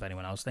not sure if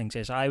anyone else thinks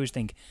this, I always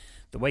think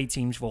the way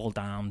teams fall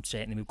down,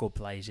 certainly with good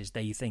players, is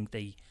they think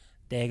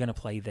they're going to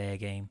play their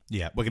game.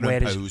 Yeah, we're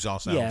going to impose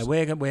ourselves. Yeah,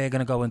 we're going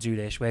to go and do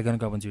this. We're going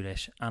to go and do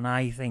this. And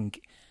I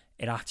think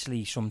it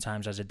actually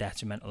sometimes has a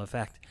detrimental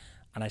effect.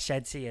 And I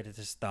said to you at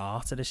the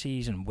start of the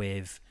season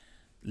with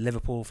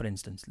Liverpool, for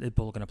instance,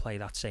 Liverpool are going to play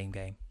that same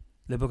game.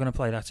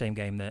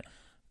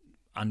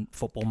 And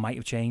football might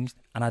have changed.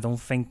 And I don't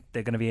think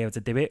they're going to be able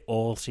to do it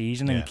all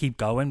season and keep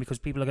going, because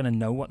people are going to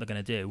know what they're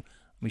going to do.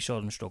 We saw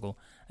them struggle.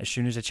 As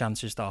soon as the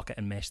chances start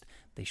getting missed,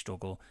 they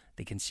struggle.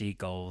 They concede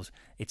goals.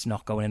 It's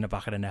not going in the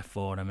back of the net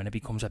for them, and it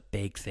becomes a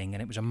big thing.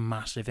 And it was a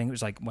massive thing. It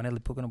was like, when are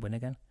Liverpool going to win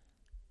again?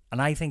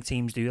 And I think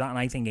teams do that, and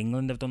I think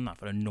England have done that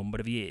for a number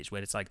of years,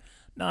 where it's like,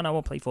 no,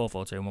 we'll play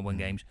 4-4-2 and we'll win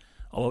games.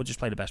 Or we'll just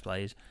play the best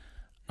players.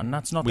 And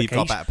that's not the case.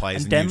 We've got better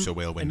players than you, so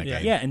we'll win the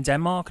game. Yeah, and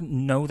Denmark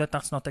know that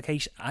that's not the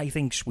case. I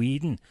think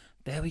Sweden,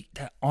 they'd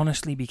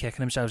honestly be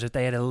kicking themselves. If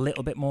they had a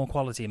little bit more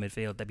quality in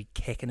midfield, they'd be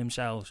kicking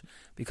themselves,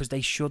 because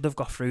they should have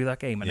got through that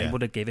game, and they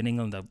would have given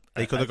England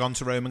they could have gone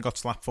to Rome and got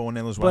slapped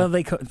 4-0 as well. Well,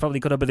 they probably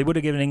could have, but they would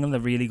have given England a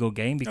really good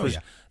game, because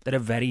they're a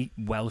very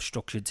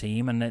well-structured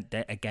team, and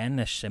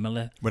they're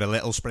similar. With a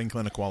little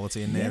sprinkling of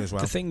quality in there as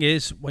well. The thing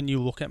is, when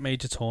you look at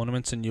major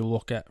tournaments and you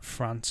look at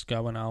France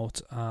going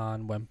out,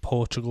 and when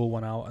Portugal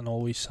went out, and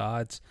all these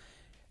sides,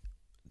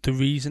 the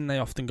reason they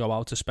often go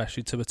out,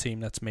 especially to a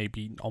team that's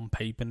maybe on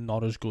paper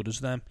not as good as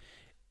them,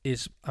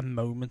 is a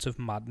moment of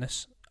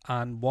madness.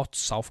 And what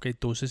Southgate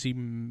does is he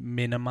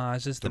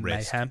minimises the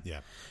mayhem.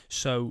 Yeah.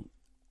 So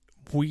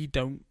we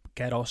don't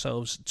get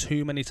ourselves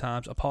too many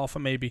times, apart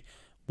from maybe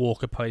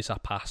Walker plays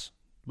that pass,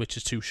 which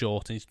is too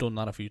short, and he's done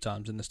that a few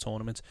times in this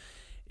tournament.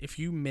 If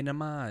you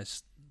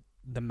minimise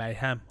the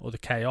mayhem or the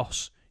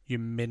chaos, you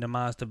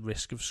minimise the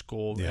risk of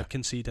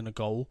conceding a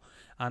goal.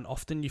 And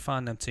often you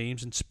find them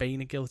teams, and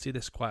Spain are guilty of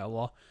this quite a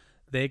lot,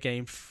 their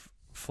game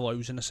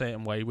flows in a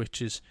certain way,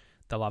 which is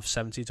they'll have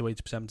 70 to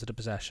 80% of the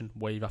possession,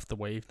 wave after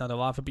wave. Now,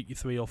 they'll either beat you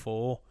 3 or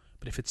 4,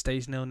 but if it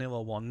stays 0-0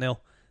 or 1-0,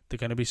 they're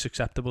going to be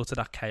susceptible to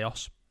that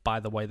chaos. By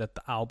the way that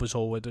Alba's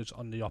always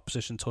on the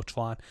opposition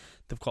touchline,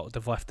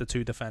 they've left the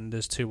 2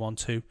 defenders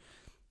 2-on-2.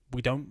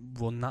 We don't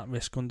run that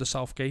risk under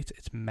Southgate.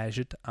 It's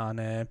measured,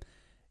 and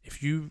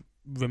if you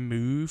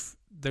remove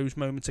those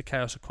moments of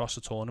chaos across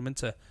the tournament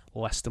to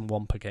less than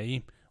 1 per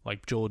game,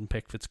 like Jordan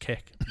Pickford's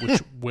kick,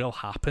 which will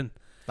happen.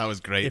 That was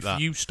great. If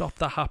you stop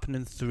that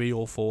happening 3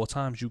 or 4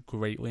 times, you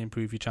greatly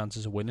improve your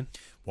chances of winning.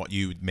 What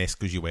you missed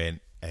because you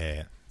weren't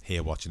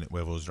here watching it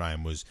with us,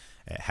 Ryan, was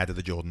head of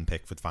the Jordan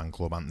Pickford fan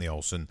club, Anthony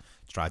Olsen,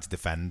 tried to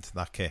defend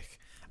that kick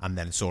and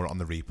then saw it on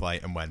the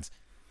replay and went,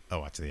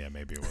 oh, actually, yeah,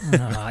 maybe it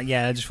was.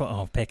 I just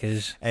thought,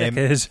 Pickers.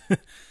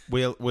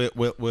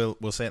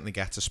 We'll certainly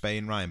get to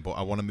Spain, Ryan, but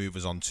I want to move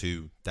us on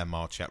to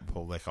Denmark, Czech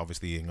Republic.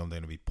 Obviously, England are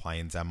going to be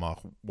playing Denmark.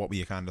 What were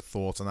your kind of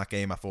thoughts on that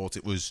game? I think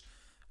it was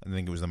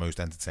the most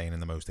entertaining,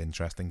 the most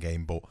interesting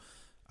game, but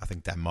I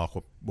think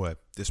Denmark were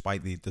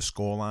despite the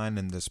scoreline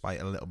and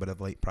despite a little bit of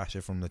late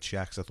pressure from the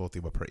Czechs, I thought they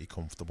were pretty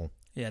comfortable.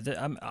 Yeah,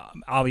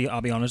 I'll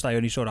be honest, I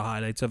only saw the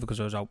highlights of it because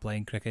I was out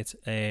playing cricket.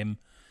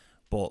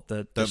 But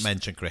don't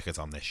mention cricket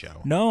on this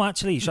show. No,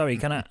 actually, sorry.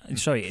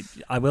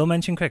 I will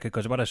mention cricket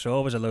because what I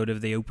saw was a load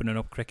of the opening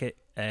up cricket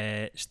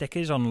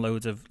stickers on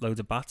loads of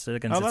bats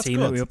against the team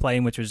that we were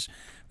playing, which is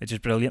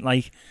brilliant.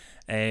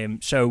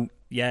 So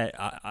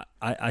yeah,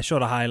 I saw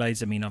the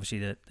highlights. I mean,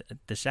 obviously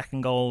the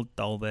second goal,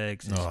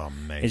 Dolberg's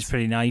is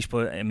pretty nice,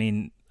 but I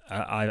mean,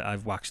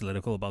 I've waxed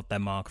lyrical about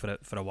Denmark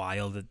for a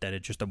while. That they're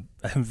just a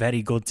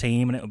very good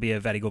team, and it'll be a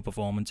very good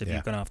performance if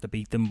you're going to have to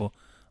beat them. But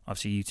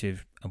obviously, you two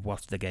have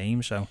watched the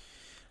game, so.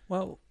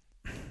 Well,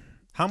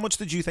 how much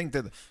did you think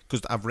that?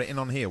 Because I've written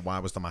on here, why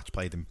was the match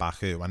played in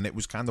Baku, and it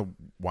was kind of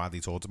widely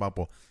talked about.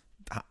 But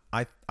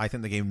I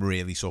think the game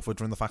really suffered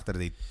from the fact that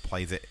they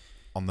played it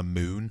on the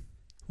moon.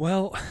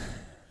 Well,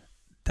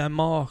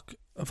 Denmark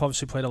have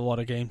obviously played a lot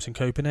of games in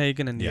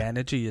Copenhagen, and the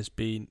energy has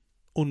been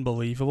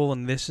unbelievable.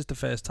 And this is the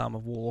first time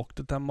I've walked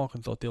at Denmark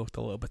and thought they looked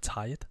a little bit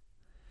tired,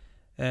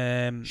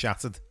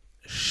 shattered.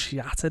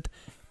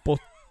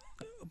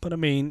 But I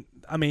mean,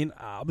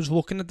 I was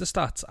looking at the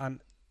stats,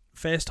 and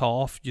first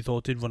half you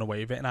thought they'd run away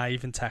with it, and I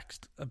even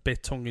texted a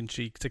bit tongue in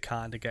cheek to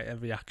kind of get a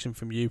reaction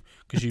from you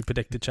because you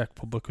predicted Czech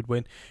Republic would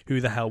win.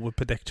 Who the hell would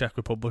predict Czech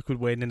Republic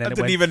would win? And then I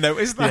didn't even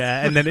notice that.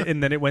 Yeah, and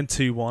then it went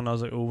 2-1. I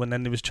was like, oh, and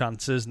then there was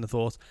chances, and I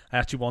thought I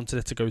actually wanted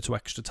it to go to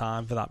extra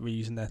time for that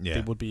reason that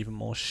they would be even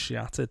more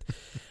shattered.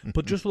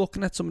 But just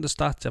looking at some of the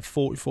stats, they have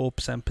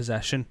 44%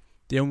 possession.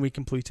 They only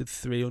completed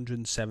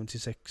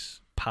 376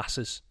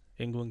 passes.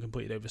 England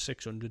completed over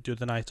 600 the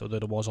other night, although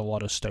there was a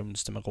lot of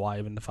stones to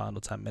Maguire in the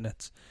final 10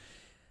 minutes.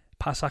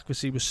 Pass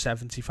accuracy was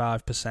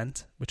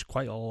 75%, which is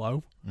quite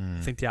low. I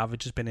think the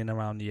average has been in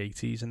around the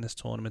 80s in this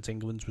tournament.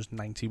 England's was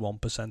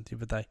 91% the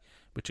other day,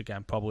 which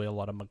again, probably a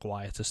lot of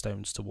Maguire to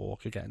Stones to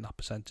Walker getting that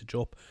percentage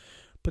up.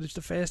 But it's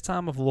the first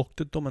time I've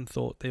looked at them and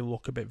thought they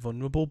look a bit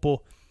vulnerable.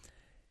 But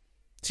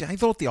see, I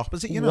thought the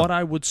opposite, What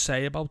I would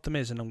say about them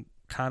is, and I'm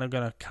kind of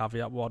going to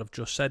caveat what I've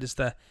just said, is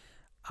that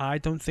I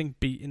don't think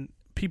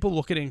people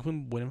look at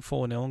England winning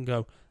 4-0 and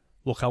go,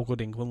 look how good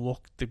England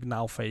look, they're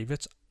now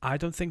favourites. I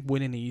don't think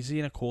winning easy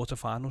in a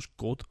quarter-final's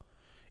good.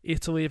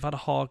 Italy have had a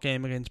hard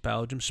game against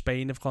Belgium.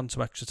 Spain have gone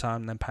to extra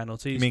time and then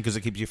penalties. You mean because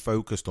it keeps you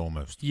focused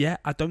almost? Yeah,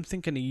 I don't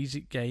think an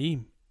easy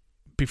game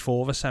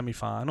before the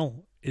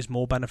semi-final is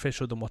more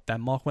beneficial than what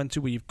Denmark went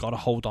to, where you've got to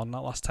hold on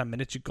that last 10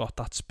 minutes. You've got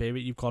that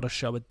spirit. You've got to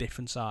show a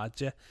different side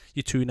to you.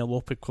 You're 2-0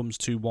 up, it comes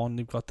 2-1.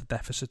 You've got the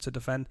deficit to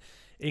defend.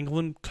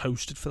 England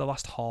coasted for the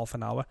last half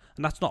an hour,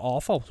 and that's not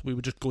our fault. We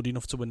were just good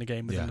enough to win the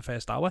game within the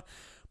first hour.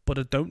 but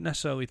I don't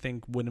necessarily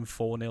think winning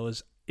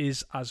 4-0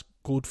 is as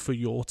good for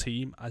your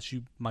team as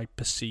you might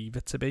perceive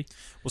it to be.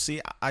 Well,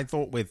 see, I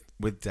thought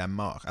with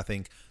Denmark, I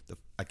think,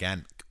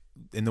 again,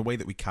 in the way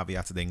that we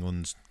caveated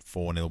England's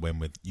 4-0 win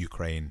with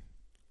Ukraine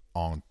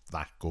aren't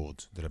that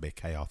good. They're a bit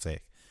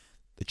chaotic.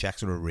 The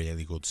Czechs are a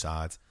really good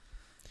side.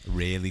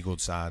 Really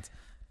good side.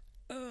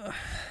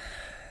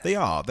 They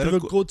are. They're a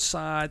good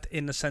side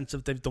in the sense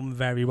of they've done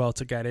very well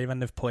to get here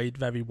and they've played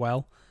very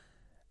well.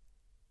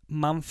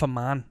 Man for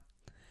man,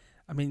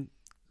 I mean,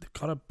 they've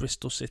got a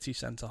Bristol City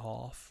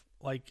centre-half.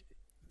 Like,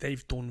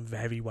 they've done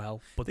very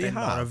well, but they're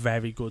not a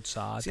very good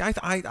side. See,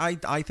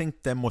 I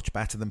think they're much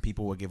better than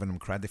people were giving them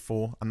credit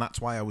for, and that's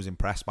why I was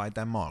impressed by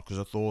Denmark, because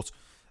I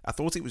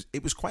thought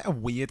it was quite a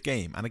weird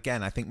game, and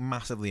again, I think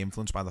massively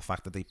influenced by the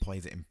fact that they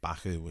played it in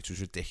Baku, which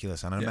was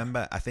ridiculous. And I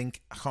remember, I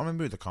can't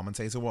remember who the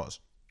commentator was,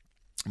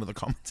 but the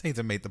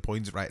commentator made the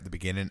point right at the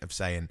beginning of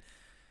saying,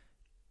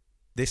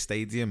 this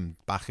stadium,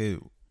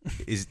 Baku,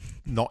 is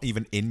not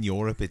even in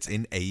Europe, it's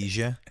in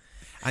Asia.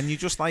 And you're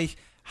just like,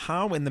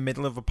 how in the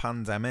middle of a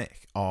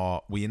pandemic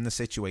are we in the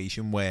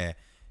situation where,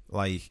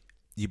 like,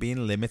 you're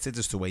being limited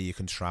as to where you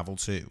can travel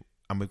to?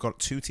 And we've got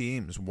two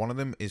teams. One of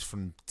them is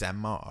from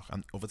Denmark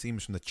and the other team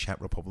is from the Czech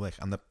Republic.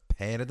 And the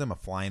pair of them are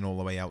flying all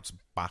the way out to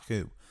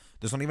Baku.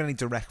 There's not even any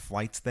direct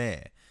flights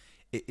there.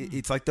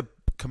 It's like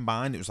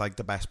combined, it was like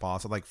the best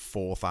part of like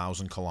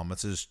 4,000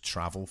 kilometres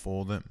travel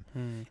for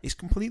them. It's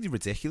completely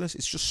ridiculous.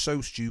 It's just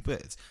so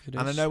stupid.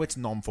 And I know it's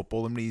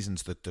non-footballing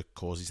reasons that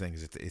cause these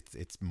things.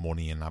 It's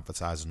money and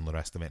advertising and the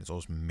rest of it. It's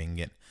always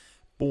minging.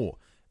 But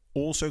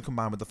also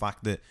combined with the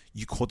fact that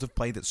you could have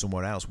played it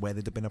somewhere else where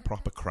there'd have been a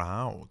proper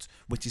crowd,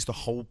 which is the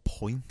whole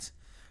point.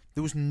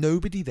 There was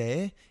nobody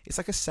there. It's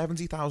like a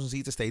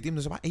 70,000-seater stadium.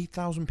 There's about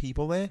 8,000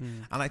 people there.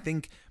 And I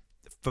think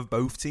for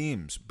both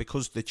teams,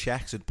 because the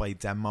Czechs had played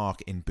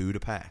Denmark in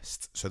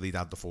Budapest, so they'd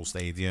had the full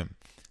stadium,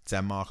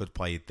 Denmark had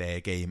played their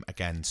game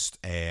against,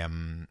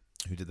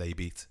 who did they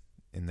beat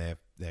in their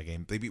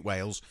game? They beat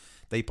Wales.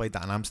 They played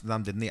that in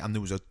Amsterdam, didn't they? And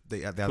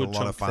they had a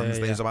lot of fans.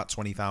 There was about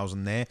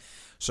 20,000 there.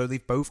 So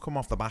they've both come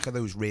off the back of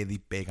those really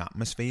big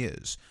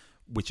atmospheres,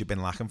 which have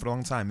been lacking for a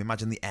long time.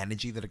 Imagine the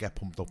energy that would get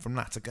pumped up from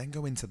that to then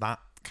go into that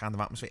kind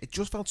of atmosphere. It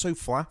just felt so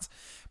flat.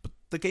 But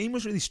the game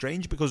was really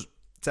strange because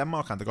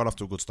Denmark kind of got off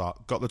to a good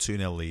start, got the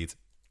 2-0 lead.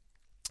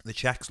 The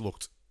Czechs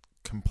looked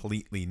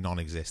completely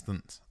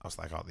non-existent. I was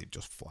like, oh, they've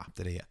just flapped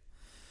it here.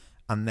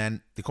 And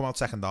then they come out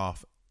second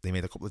half, they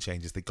made a couple of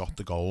changes, they got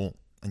the goal,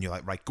 and you're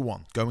like, right,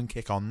 go and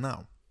kick on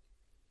now.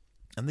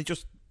 And they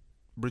just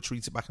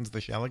retreated back into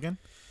the shell again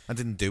and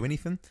didn't do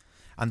anything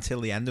until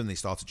the end, and they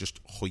started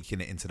just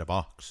hoiking it into the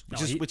box,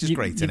 which is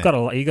great. You've got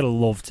to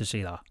love to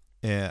see that.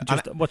 Yeah.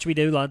 What should we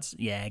do, lads?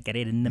 Yeah, get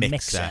it in the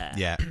mixer.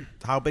 Yeah.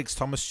 How big's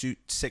Thomas Shoot?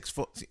 6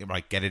 foot.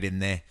 Right, get it in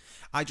there.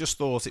 I just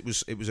thought it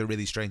was a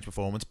really strange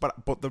performance.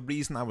 But the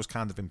reason I was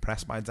kind of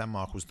impressed by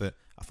Denmark was that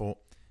I thought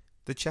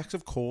the Czechs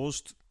have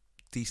caused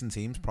decent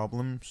teams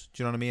problems.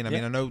 Do you know what I mean? I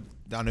mean, I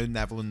know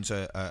Netherlands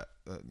are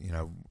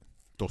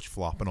Dutch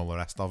flop and all the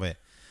rest of it.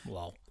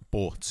 Wow.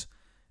 But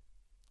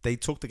they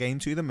took the game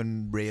to them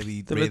and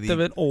really...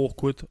 They're an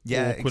awkward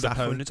exactly.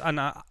 opponents.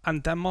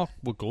 And Denmark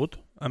were good.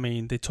 I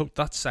mean, they took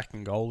that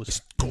second goal. It's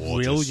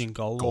brilliant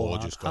goal.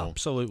 Gorgeous goal.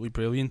 Absolutely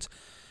brilliant.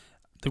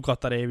 They've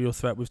got that aerial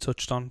threat we've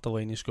touched on.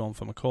 Delaney scoring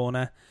from a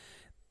corner.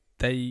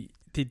 They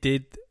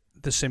did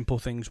the simple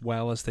things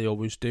well, as they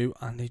always do,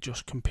 and they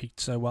just compete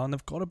so well. And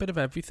they've got a bit of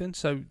everything.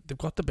 So they've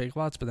got the big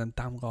lads, but then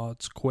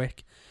Damgaard's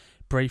quick.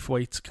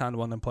 Braithwaite's kind of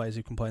one of them players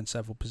who can play in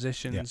several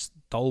positions.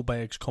 Yeah.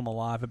 Dolberg's come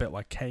alive a bit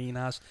like Kane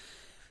has.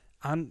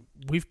 And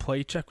we've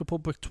played Czech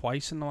Republic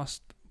twice in the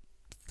last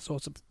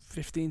sort of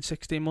 15,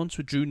 16 months.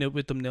 We drew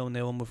with them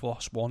 0-0 and we've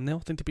lost 1-0. I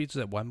think they beat us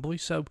at Wembley.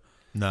 So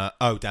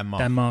Denmark.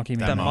 Denmark, you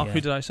mean? Denmark, who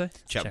did I say?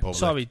 Czech Republic.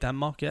 Sorry,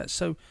 Denmark, yeah.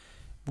 So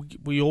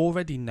we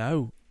already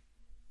know.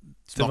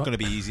 It's not going to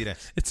be easy,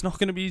 this. It's not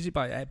going to be easy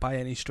by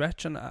any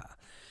stretch. And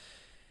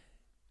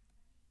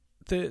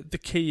the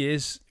key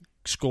is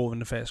scoring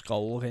the first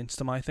goal against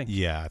them, I think.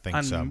 Yeah, I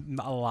think so. And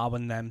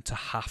allowing them to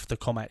have to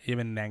come at you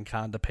and then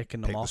kind of picking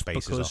them off.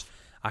 Because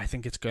I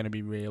think it's going to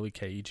be really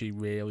cagey,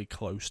 really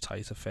close,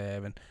 tight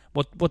affair. And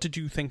what did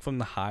you think from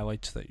the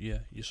highlights that you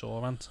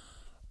saw, Ant?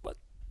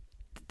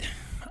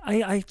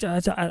 I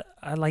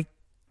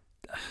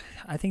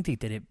think they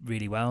did it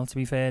really well, to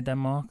be fair,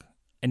 Denmark.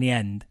 In the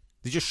end,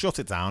 they just shut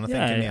it down, I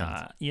think, in the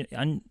end. Yeah,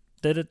 and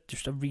they're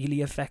just a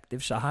really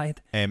effective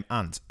side.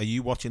 Ant, are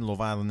you watching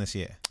Love Island this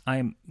year?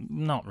 I'm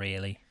not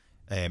really.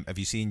 Have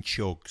you seen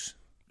Chugs?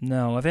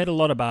 No, I've heard a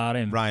lot about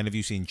him. Ryan, have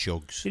you seen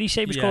Chugs? Did he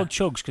say he was called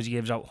Chugs because he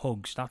gives out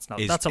hugs? That's a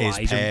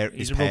lie.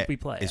 He's a rugby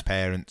player. His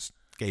parents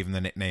gave him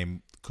the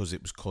nickname because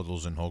it was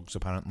cuddles and hugs,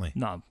 apparently.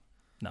 No,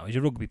 he's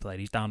a rugby player.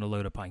 He's down a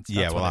load of pints.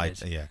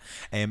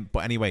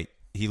 But anyway,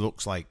 he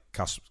looks like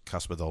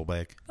Kasper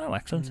Dolberg. Oh,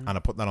 excellent. And I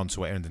put that on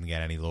Twitter and didn't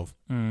get any love.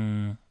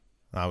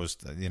 That was,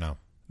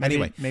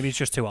 Maybe it's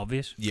just too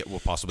obvious. Yeah,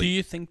 well, possibly. Do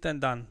you think then,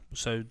 Dan,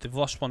 so they've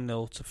lost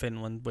 1-0 to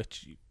Finland,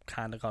 which you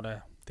kind of got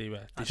to...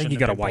 I think you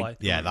got to wipe.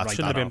 Yeah, that's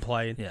shouldn't have been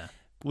playing. Yeah.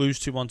 lose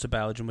 2-1 to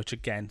Belgium, which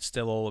again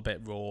still all a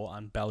bit raw,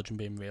 and Belgium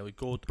being really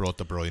good. Brought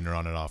De Bruyne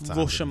on at half time.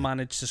 Russia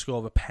managed to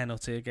score a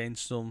penalty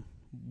against them.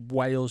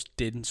 Wales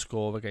didn't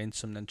score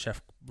against them, then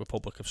Czech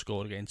Republic have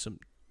scored against them.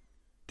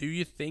 Do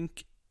you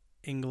think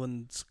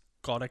England's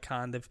got to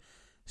kind of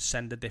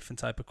send a different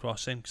type of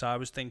crossing? Because I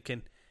was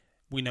thinking,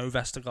 we know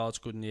Vestergaard's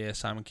good in the air,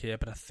 Simon Kjær,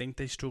 but I think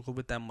they struggle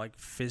with them like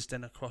fizzed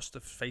in across the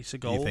face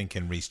of goal. You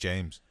thinking Reece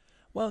James?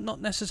 Well,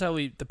 not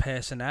necessarily the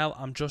personnel.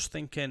 I'm just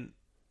thinking,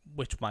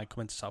 which might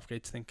come into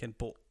Southgate's thinking,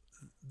 but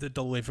the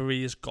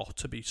delivery has got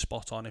to be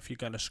spot on if you're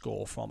going to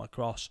score from a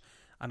cross.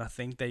 And I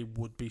think they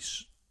would be.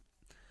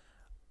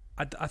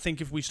 I think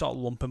if we start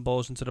lumping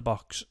balls into the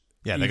box,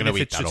 yeah, they're going to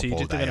eat that up all day.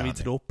 They're going to eat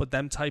it up. But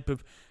them type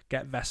of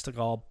get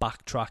Vestergaard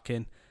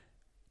backtracking,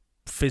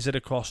 fizz it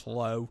across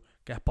low,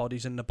 get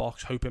bodies in the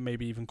box, hoping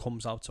maybe even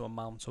comes out to a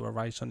Mount or a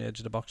Rice on the edge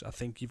of the box. I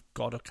think you've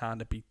got to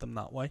kind of beat them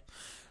that way.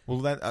 Well,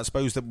 then I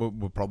suppose that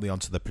we're probably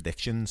onto the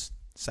predictions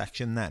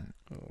section then.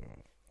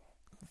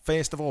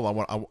 First of all,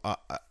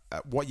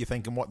 what you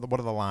thinking? What are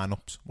the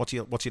lineups? What's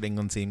your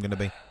England team going to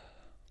be?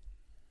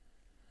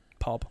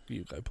 Pob,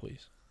 you go,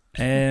 please.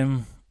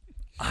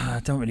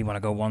 I don't really want to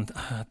go one.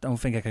 I don't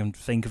think I can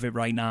think of it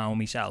right now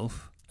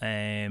myself.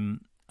 I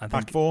think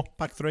back four,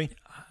 back three.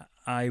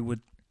 I would.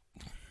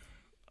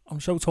 I'm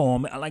so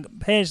torn. Like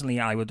personally,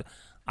 I would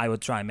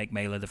try and make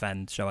Mæhle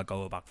defend, so I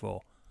go back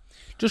four.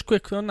 Just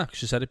quickly on that,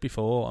 because you said it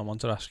before, I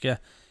want to ask you.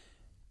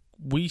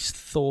 We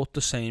thought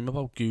the same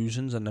about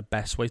Guzans, and the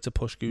best way to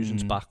push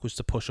Guzans back was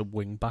to push a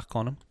wing back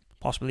on him.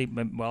 Possibly.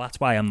 Well, that's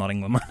why I'm not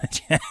England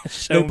manager.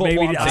 So no,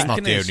 maybe that's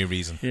not the only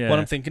reason. Yeah. What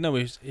I'm thinking though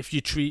is if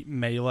you treat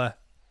Mæhle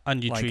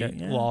and you treat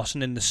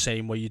Larsson in the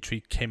same way you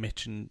treat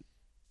Kimmich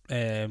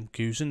and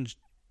Guzans,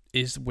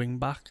 is wing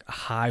back, a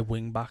high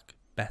wing back,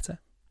 better?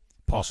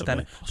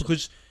 Possibly.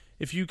 Because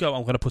if you go,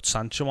 I'm going to put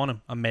Sancho on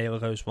him, and Mæhle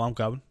goes, well, I'm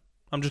going.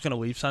 I'm just going to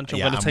leave Sancho.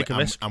 I'm going to take a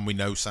risk. And we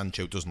know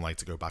Sancho doesn't like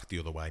to go back the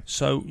other way.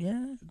 So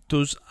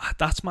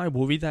that's my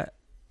worry. That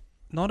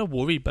not a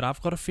worry, but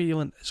I've got a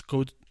feeling it's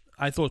good.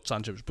 I thought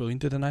Sancho was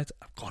brilliant the other night.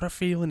 I've got a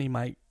feeling he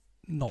might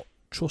not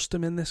trust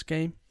him in this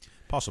game.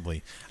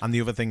 Possibly. And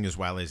the other thing as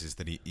well is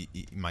that he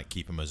might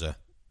keep him as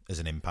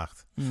an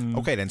impact.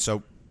 Okay, then.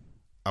 So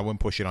I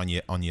won't push it on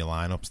your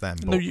lineups then.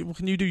 But no,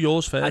 can you do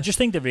yours first? I just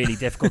think they're really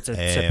difficult to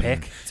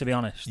pick, to be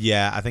honest.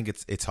 Yeah, I think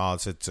it's hard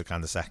to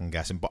kind of second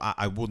guess him. But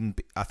I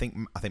wouldn't. I think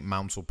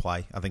Mount will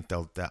play. I think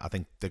they're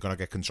going to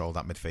get control of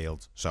that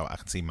midfield. So I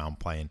can see Mount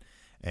playing.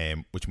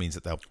 Which means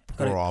that they'll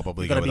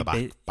probably go with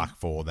a back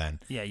four then.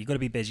 Yeah, you've got to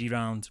be busy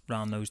round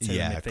those two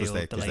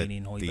midfield, Delaney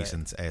and Højbjerg.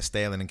 Decent.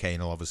 Sterling and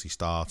Kane will obviously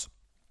start.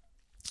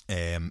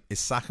 Is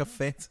Saka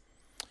fit?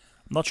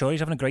 I'm not sure. He's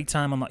having a great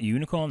time on that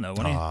unicorn though,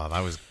 wasn't he? Oh,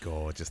 that was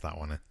gorgeous, that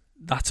one.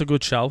 That's a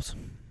good shout.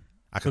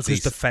 Because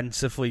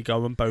defensively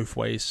going both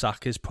ways,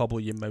 Saka's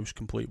probably your most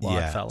complete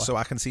wide fella. So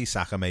I can see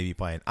Saka maybe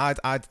playing.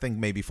 I'd think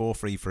maybe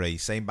 4-3-3,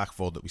 same back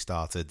four that we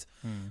started.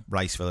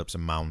 Rice, Phillips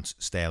and Mount,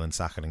 Sterling,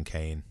 Saka and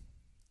Kane.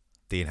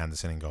 Dean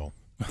Henderson in goal.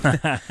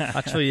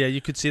 Actually, yeah,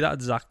 you could see that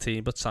exact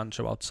team, but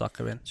Sancho out,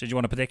 Saka in. So do you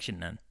want a prediction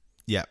then?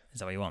 Yeah. Is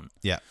that what you want?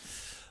 Yeah.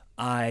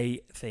 I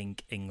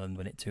think England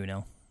win it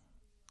 2-0.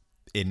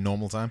 In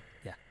normal time?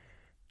 Yeah.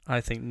 I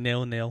think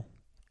 0-0.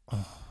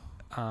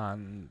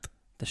 And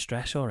the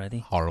stress already.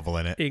 Horrible,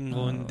 innit?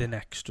 England in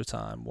extra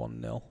time,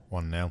 1-0.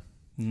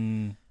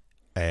 1-0.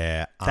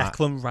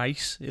 Declan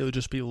Rice. It'll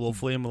just be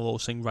lovely, and we'll all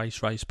sing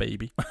Rice, Rice,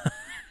 Baby.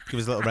 Give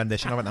us a little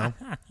rendition of it now.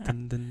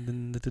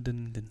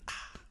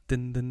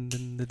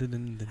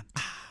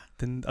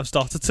 I've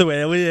started too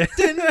early.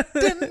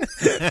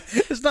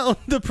 It's not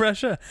under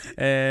pressure.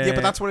 Yeah,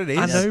 but that's what it is.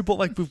 I know, but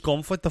like we've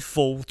gone for like the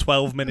full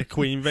 12-minute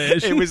Queen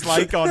version. It was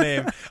like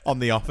on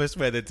The Office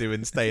where they're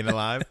doing Staying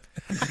Alive.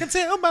 I can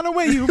tell man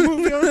away you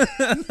moving on.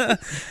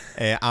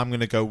 I'm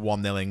going to go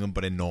 1-0 England,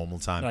 but in normal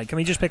time. Right, can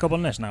we just pick up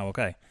on this now,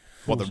 okay?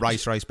 What, the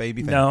Rice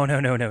Baby thing? No.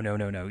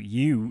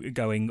 You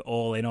going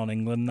all in on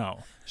England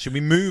now. Should we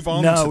move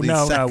on to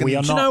the second? No, we are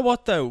not. Do you know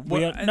what, though?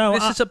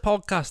 This is a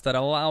podcast that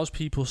allows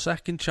people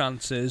second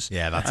chances.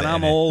 Yeah, that's and it. And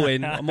I'm all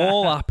in. I'm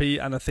all happy.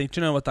 And I think,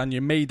 do you know what, Dan?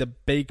 You made a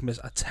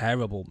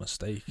terrible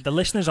mistake. The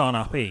listeners aren't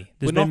happy.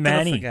 We're not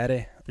going to forget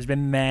it. There's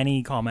been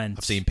many comments.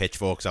 I've seen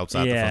pitchforks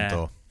outside the front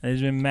door.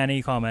 There's been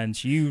many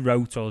comments. You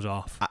wrote us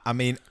off. I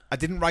mean, I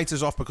didn't write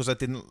us off because I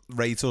didn't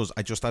rate us.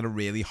 I just had a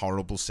really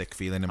horrible, sick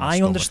feeling in my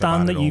stomach. I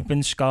understand that you've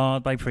been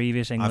scarred by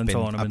previous England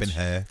tournaments. I've been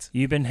hurt.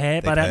 You've been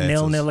hurt by that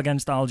 0-0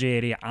 against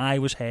Algeria. I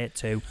was hurt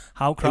too.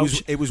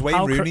 It was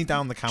Wayne Rooney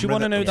down the camera. Do you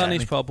want to know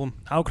Danny's problem?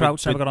 How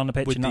Crouch never got on the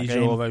pitch in that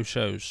game. With these Euro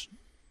shows.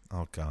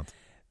 Oh, God.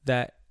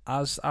 That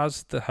as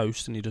the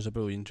host, and he does a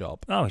brilliant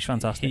job. Oh, he's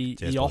fantastic.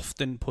 He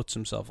often puts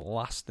himself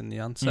last in the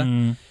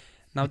answer.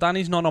 Now,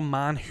 Danny's not a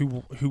man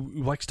who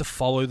likes to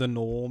follow the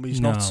norm. He's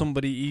not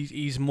somebody.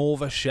 He's more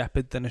of a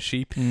shepherd than a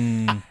sheep.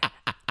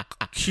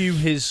 Cue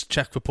his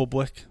Czech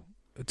Republic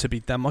to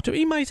beat them.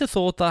 He might have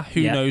thought that.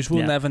 Who knows?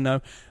 We'll never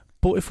know.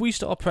 But if we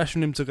start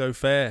pressuring him to go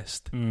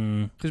first,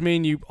 because me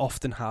and you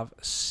often have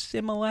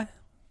similar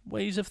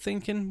ways of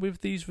thinking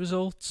with these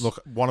results. Look,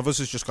 one of us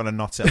has just got to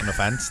not sit on the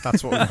fence.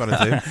 That's what we've got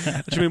to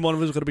do. Do you mean one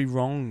of us has got to be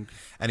wrong?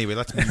 Anyway,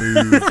 let's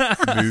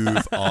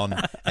move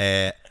on.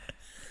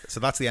 So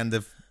that's the end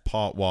of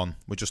part 1.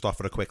 We'll just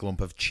offer a quick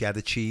lump of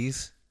cheddar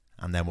cheese,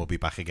 and then we'll be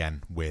back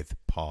again with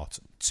part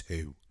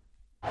 2.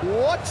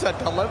 What a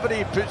delivery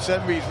he puts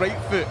in with his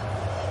right foot.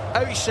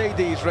 Outside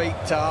his right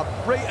tab,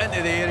 right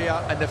into the area,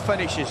 and the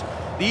finish is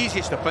the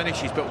easiest of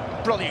finishes,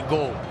 but brilliant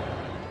goal.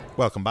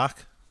 Welcome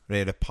back. We're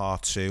here at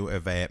part 2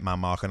 of Man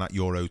Marking at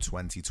Euro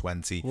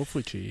 2020.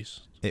 Lovely cheese.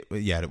 It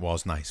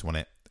was nice,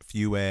 wasn't it? A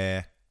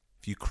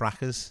few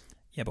crackers.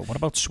 Yeah, but what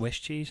about Swiss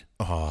cheese?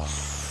 Oh,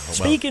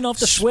 Speaking of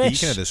the Swiss.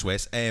 Speaking of the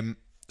Swiss,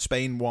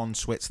 Spain won,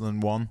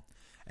 Switzerland won,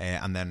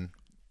 and then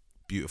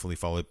beautifully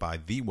followed by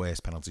the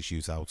worst penalty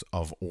shootout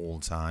of all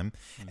time,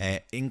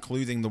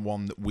 including the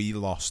one that we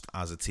lost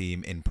as a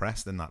team in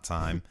Preston that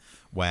time,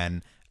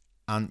 and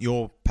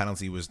your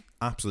penalty was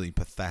absolutely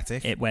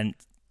pathetic. It went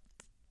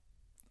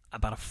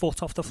about a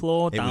foot off the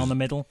floor, down the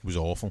middle. It was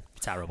awful.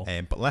 Terrible.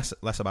 But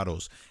less about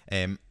us.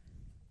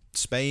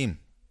 Spain,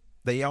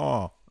 they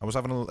are... I was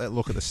having a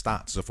look at the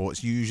stats. I thought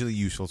it's usually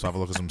useful to have a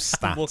look at some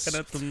stats. I'm looking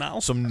at them now.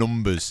 Some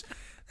numbers.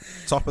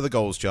 Top of the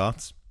goals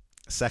charts,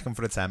 second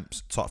for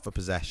attempts, top for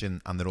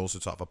possession, and they're also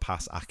top for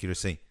pass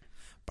accuracy.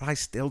 But I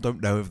still don't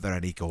know if they're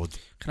any good.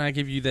 Can I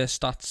give you their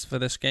stats for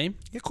this game?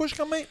 Yeah, of course you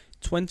can, mate.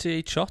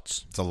 28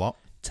 shots. It's a lot.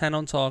 10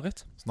 on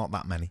target. It's not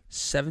that many.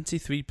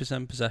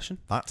 73% possession.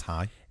 That's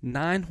high.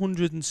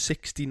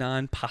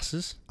 969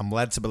 passes. I'm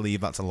led to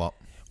believe that's a lot.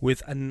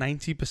 With a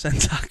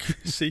 90%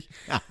 accuracy.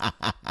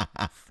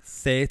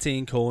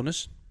 13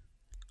 corners.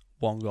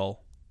 1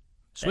 goal.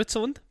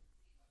 Switzerland.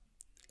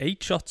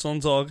 8 shots on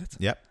target.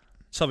 Yep.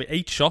 Sorry,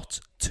 8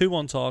 shots. 2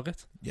 on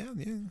target. Yeah.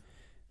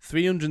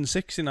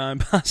 369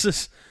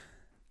 passes.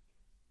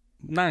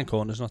 9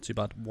 corners, not too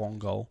bad. 1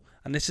 goal.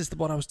 And this is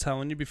what I was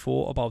telling you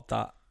before about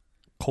that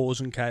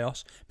causing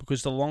chaos.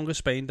 Because the longer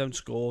Spain don't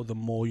score, the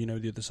more you know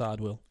the other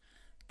side will.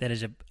 There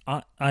is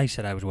I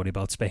said I was worried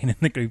about Spain in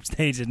the group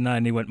stage, didn't I?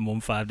 And they went and won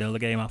 5-0 the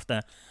game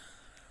after.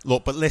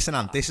 Look, but listen,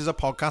 Ant, this is a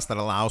podcast that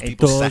allows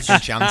people second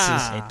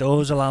chances. It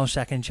does allow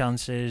second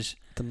chances.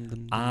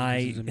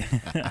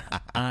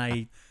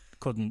 I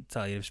couldn't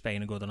tell you if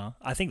Spain are good or not.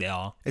 I think they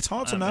are. It's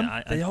hard to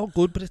know. They are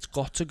good, but it's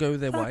got to go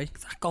their way.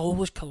 That goal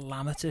was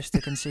calamitous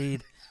to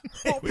concede.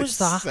 What was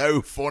that?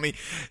 So funny.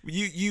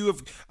 You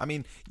have. I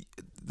mean,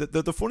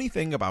 the funny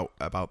thing about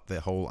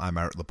the whole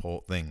Aymeric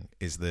Laporte thing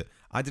is that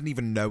I didn't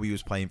even know he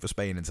was playing for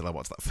Spain until I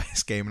watched that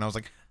first game, and I was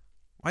like,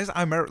 why is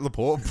Aymeric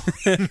Laporte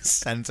playing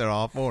centre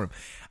half for him?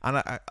 And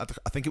I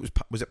think it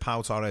was it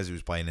Pau Torres who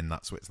was playing in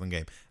that Switzerland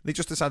game. They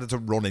just decided to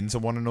run into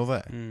one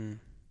another.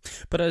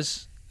 But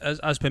as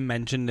been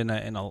mentioned in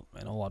a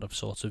lot of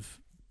sorts of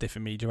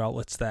different media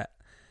outlets, that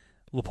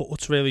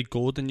Laporte's really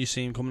good, and you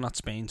see him coming at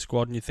Spain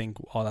squad, and you think,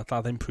 oh,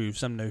 that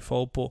improves them, no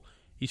fault. But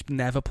he's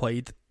never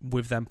played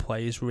with them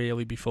players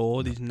really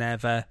before. He's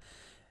never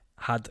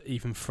had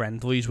even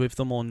friendlies with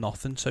them or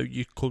nothing, so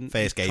you couldn't...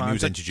 First game he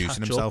was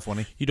introducing himself,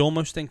 wasn't he? You'd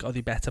almost think, are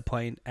they better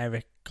playing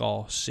Eric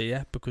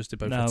Garcia because they're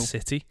both at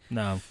City?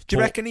 No. Do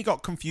you reckon he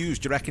got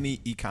confused? Do you reckon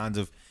he kind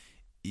of...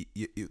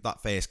 that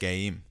first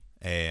game,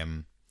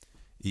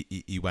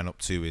 he went up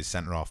to his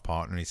centre-half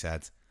partner and he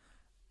said,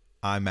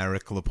 I'm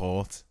Eric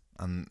Laporte,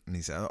 and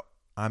he said,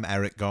 I'm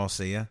Eric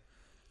Garcia.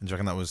 And do you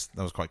reckon that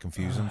was quite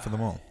confusing for them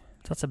all?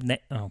 That's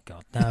oh,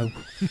 God, no.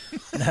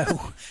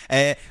 No.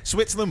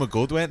 Switzerland were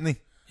good, weren't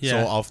they?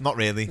 Yeah. Sort of, not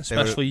really.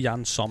 Especially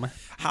Jan Sommer.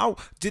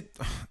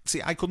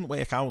 See, I couldn't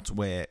work out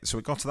where... So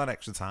it got to that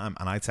extra time,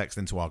 and I texted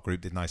into our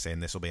group, didn't I, saying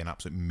this will be an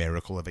absolute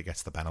miracle if it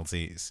gets the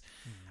penalties.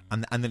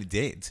 And then it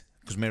did,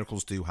 because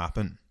miracles do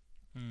happen.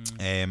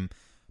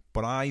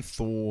 But I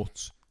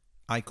thought...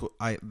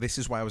 this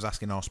is why I was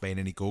asking, are Spain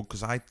any good?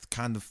 Because I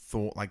kind of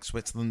thought like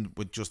Switzerland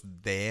were just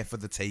there for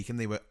the taking.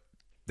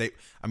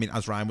 I mean,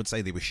 as Ryan would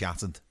say, they were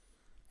shattered.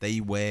 They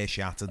were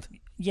shattered.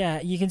 Yeah,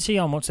 you can see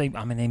how much they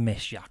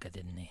missed Xhaka,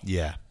 didn't they?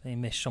 Yeah. They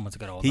missed someone to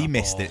get all He that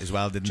missed ball. it as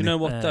well, didn't he? Do you know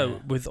what,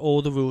 though? With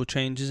all the rule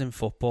changes in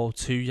football,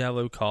 2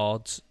 yellow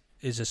cards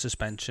is a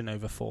suspension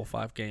over 4 or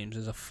 5 games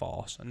is a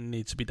farce and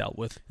needs to be dealt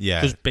with.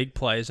 Yeah. Because big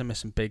players are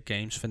missing big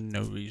games for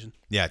no reason.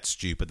 Yeah, it's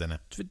stupid, isn't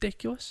it? It's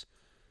ridiculous.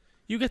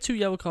 You get 2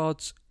 yellow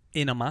cards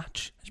in a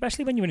match.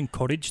 Especially when you're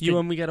encouraged. You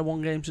only get a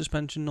 1-game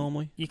suspension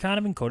normally. You're kind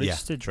of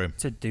encouraged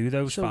to do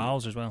those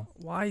fouls as well.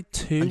 Why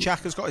 2? And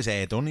Xhaka's got his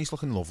hair done. He's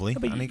looking lovely.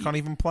 And he can't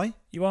even play.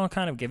 You are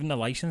kind of given the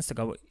license to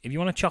go. If you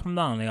want to chop him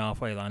down the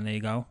halfway line, there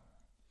you go.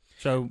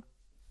 So,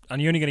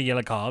 and you only get a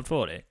yellow card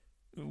for it.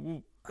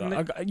 I'm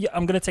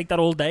going to take that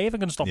all day if I'm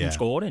going to stop him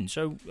scoring.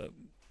 So,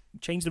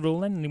 change the rule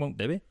then and he won't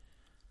do it.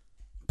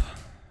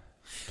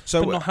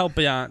 So, but not help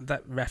beyond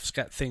that refs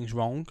get things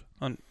wrong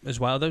as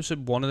well, though. So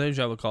one of those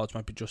yellow cards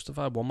might be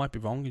justified, one might be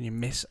wrong, and you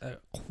miss a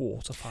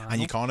quarter final.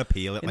 And you can't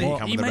appeal it like you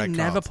can with a red card. He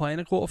might never play in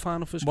a quarter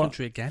final for his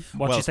country again.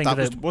 What do you think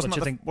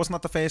wasn't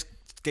that the first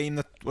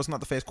game wasn't that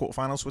the first quarter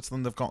final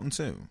Switzerland have gotten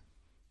to?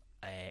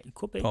 It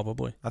could be.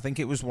 Probably. I think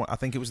it was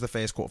the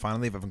first quarter-final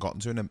they've ever gotten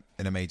to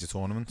in a major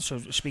tournament. So,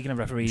 speaking of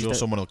referees... I'm sure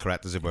someone will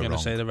correct us if we're wrong.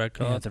 Say the red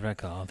card? Yeah, the red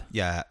card.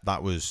 Yeah,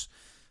 that was...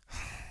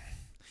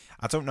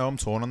 I don't know, I'm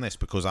torn on this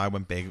because I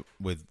went big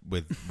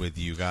with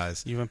you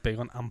guys. You went big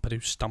on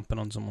Ampadu stamping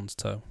on someone's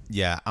toe.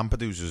 Yeah,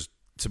 Ampadu's was...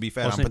 To be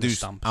fair,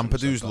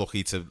 Ampadu's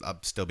lucky to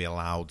still be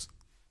allowed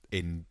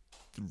in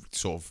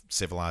sort of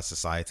civilized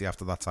society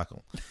after that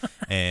tackle.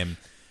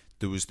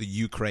 There was the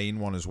Ukraine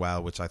one as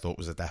well, which I thought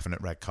was a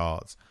definite red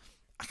card.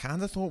 I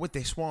kind of thought with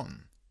this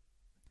one,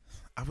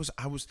 I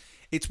was.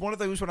 It's one of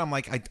those where I'm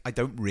like, I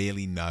don't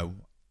really know.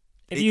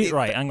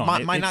 Hang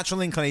on. My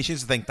natural inclination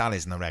is to think that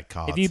isn't a red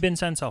card. If you've been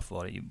sent off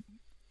for it,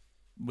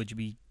 would you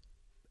be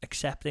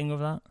accepting of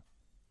that?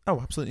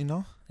 Oh, absolutely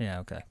not. Yeah,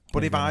 okay.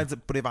 But if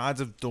I'd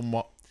have done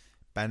what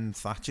Ben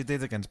Thatcher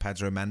did against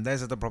Pedro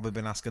Mendes, I'd have probably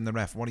been asking the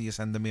ref, what are you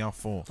sending me off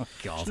for? Oh,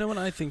 God. Do you know what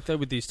I think, though,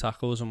 with these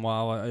tackles, and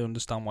while I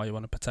understand why you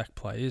want to protect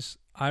players,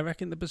 I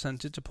reckon the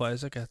percentage of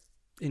players that get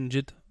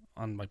injured,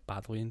 and like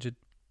badly injured,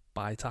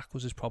 by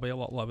tackles is probably a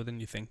lot lower than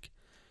you think.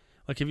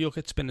 Like, if you look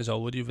at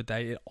Spinazzola the other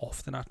day, it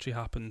often actually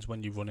happens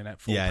when you're running at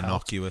full pelt,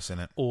 innocuous,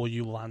 innit? Or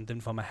you landing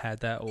from a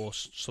header or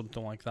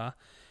something like that.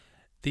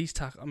 These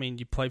tackles, I mean,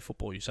 you play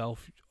football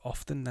yourself.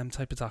 Often, them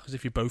type of tackles,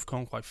 if you're both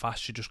going quite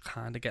fast, you just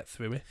kind of get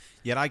through it.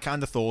 Yeah, I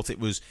kind of thought it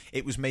was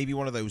maybe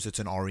one of those that's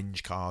an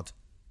orange card.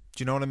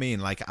 Do you know what I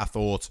mean? Like, I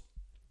thought...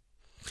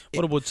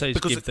 What I would say is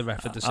give the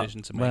ref a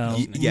decision to make. Well,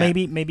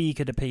 maybe you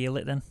could appeal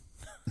it then.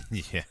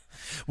 Yeah.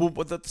 Well,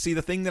 but the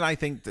thing that I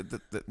think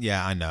that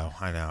yeah, I know,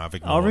 I've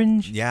ignored.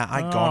 Orange? Yeah,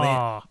 I got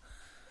it.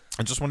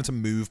 I just wanted to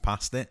move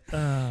past it.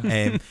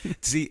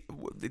 See,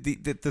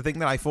 the thing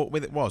that I thought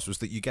with it was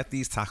that you get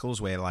these tackles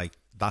where, like,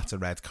 that's a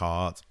red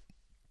card.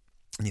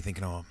 And you're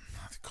thinking, oh,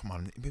 come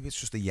on, maybe it's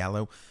just a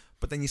yellow.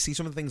 But then you see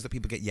some of the things that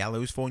people get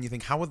yellows for, and you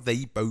think, how are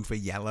they both a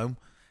yellow?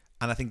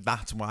 And I think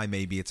that's why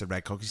maybe it's a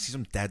red card. Because you see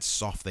some dead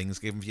soft things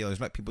given for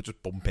yellows, like people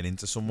just bumping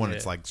into someone. Yeah.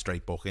 It's like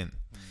straight booking.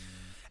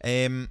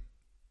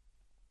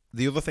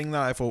 The other thing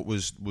that I thought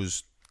was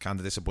kind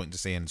of disappointing to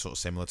see, and sort of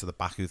similar to the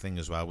Baku thing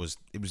as well, was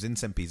it was in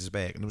St.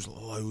 Petersburg, and there was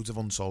loads of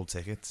unsold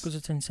tickets. Because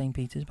it's in St.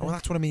 Petersburg. Oh,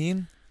 that's what I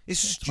mean. It's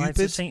stupid.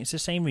 It's the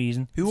same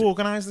reason. Who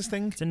organised this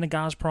thing? It's in the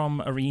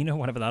Gazprom Arena,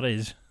 whatever that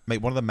is.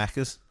 Mate, one of the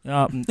Meccas.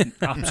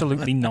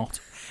 Absolutely not.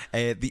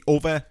 The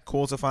other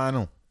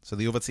quarter-final, so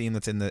the other team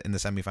that's in the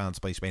semi-final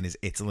to play Spain is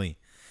Italy.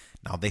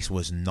 Now, this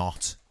was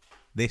not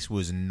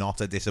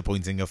a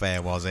disappointing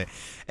affair, was it?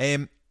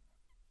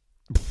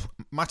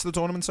 Match of the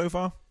tournament so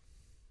far?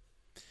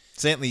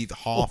 Certainly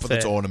half of the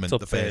tournament,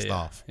 the first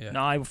half. Yeah.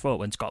 No, I thought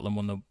when Scotland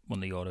won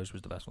the Euros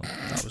was the best one.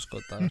 That was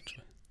good, that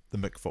actually. The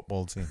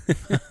McFootball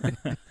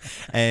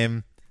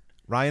team.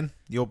 Ryan,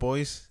 your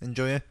boys,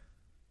 enjoy it?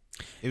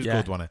 It was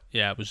good, wasn't it?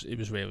 Yeah, it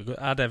was really good. It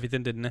had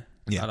everything, didn't it?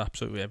 Yeah. It had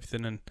absolutely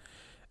everything. And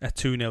at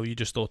 2-0, you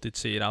just thought they'd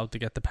see it out to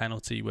get the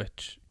penalty,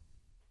 which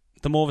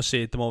the more I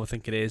see it, the more I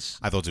think it is.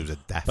 I thought it was a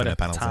definite but at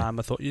penalty. the time,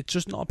 I thought it's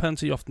just not a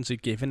penalty you often see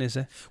given, is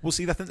it? Well,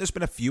 see, I think there's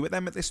been a few of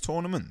them at this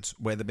tournament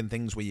where there have been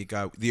things where you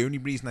go, the only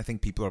reason I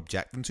think people are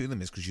objecting to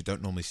them is because you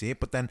don't normally see it.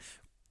 But then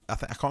I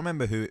can't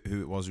remember who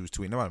it was who was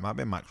tweeting about it. It might have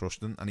been Matt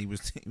Cruston, and he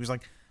was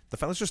like, the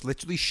fella's just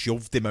literally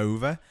shoved him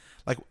over.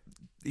 Like,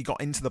 he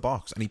got into the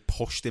box and he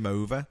pushed him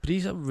over. But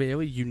he's a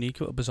really unique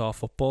little bizarre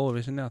footballer,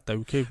 isn't he,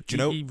 Doku? Do you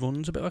know, he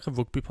runs a bit like a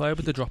rugby player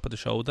with the drop of the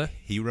shoulder.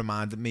 He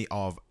reminded me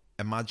of,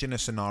 imagine a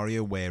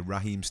scenario where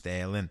Raheem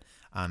Sterling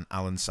and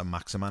Alan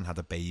Saint-Maximin had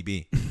a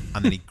baby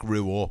and then he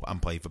grew up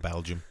and played for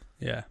Belgium.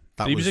 Yeah.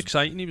 He was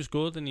exciting, he was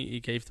good, and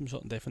he gave them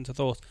something different, I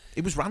thought.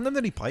 It was random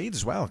that he played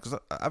as well, because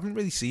I haven't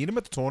really seen him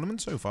at the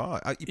tournament so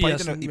far. He played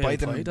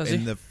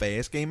in the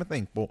first game, I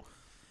think, but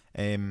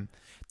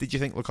did you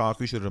think Lukaku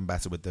should have done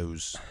better with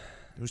those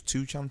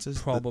two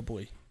chances?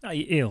 Probably.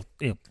 He'll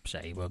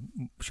say, well,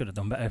 should have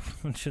done better,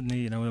 shouldn't he?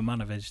 You know, a man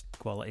of his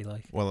quality.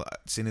 Like. Well,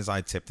 seeing as I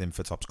tipped him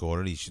for top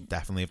scorer, he should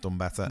definitely have done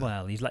better.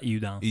 Well, he's let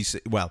you down.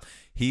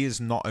 He has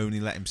not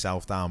only let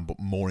himself down, but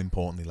more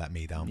importantly, let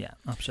me down. Yeah,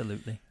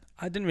 absolutely.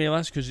 I didn't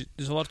realise, because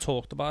there's a lot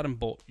talked about him,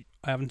 but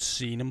I haven't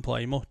seen him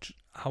play much,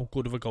 how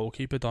good of a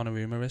goalkeeper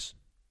Donnarumma is.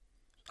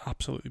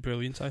 Absolutely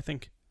brilliant, I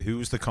think. Who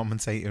was the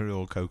commentator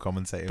or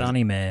co-commentator?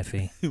 Danny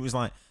Murphy. Who was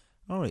like,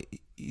 oh,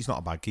 he's not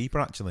a bad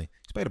keeper, actually.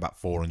 He's played about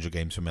 400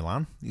 games for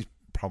Milan. He's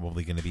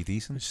probably going to be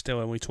decent. He's still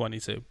only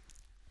 22.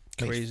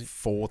 Crazy. He's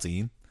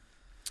 14.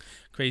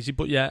 Crazy,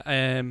 but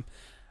yeah,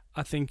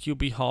 I think you'll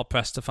be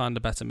hard-pressed to find a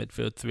better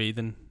midfield three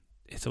than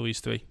Italy's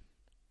three.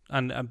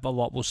 And a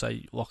lot will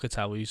say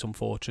Locatelli's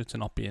unfortunate to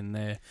not be in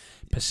there.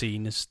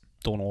 Pessina's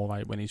done all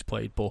right when he's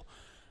played, but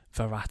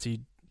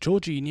Verratti,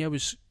 Jorginho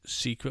is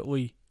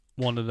secretly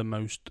one of the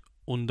most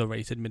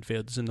underrated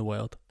midfielders in the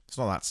world. It's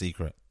not that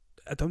secret.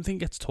 I don't think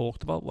it gets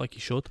talked about like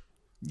he should.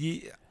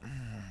 Yeah,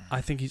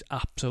 I think he's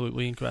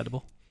absolutely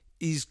incredible.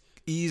 He's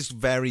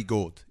very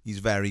good. He's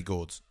very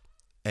good.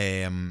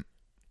 I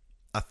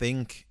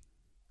think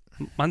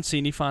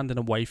Mancini finding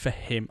a way for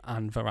him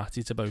and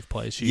Verratti to both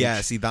play is huge.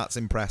 Yeah, see, that's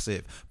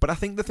impressive. But I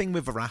think the thing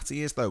with Verratti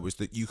is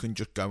that you can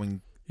just go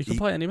and... You can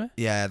play anywhere.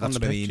 Yeah, that's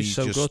what I mean. He's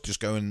so good. Just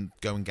go and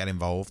get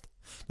involved.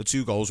 The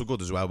 2 goals were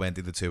good as well, weren't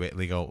they? The 2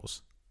 Italy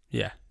goals.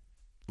 Yeah.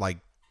 Like,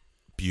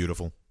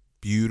 beautiful.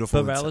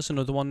 Beautiful. Barella's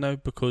another one, though,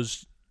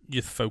 because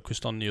you're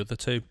focused on the other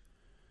 2.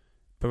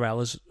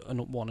 Barella's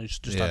one who's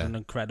just had an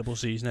incredible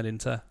season at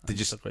Inter.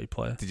 He's a great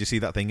player. Did you see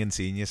that thing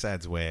Insigne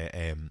said where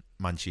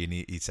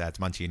Mancini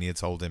had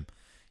told him,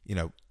 you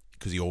know,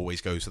 because he always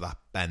goes to that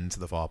bend to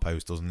the far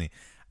post, doesn't he?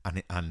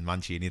 And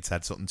Mancini had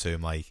said something to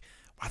him like,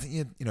 why don't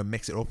you,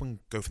 mix it up and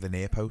go for the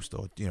near post,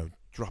 or,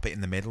 drop it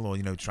in the middle, or,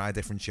 try a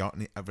different shot.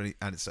 And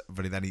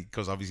then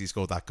because obviously he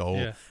scored that goal,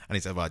 and he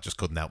said, well, I just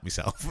couldn't help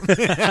myself.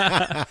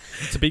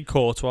 To beat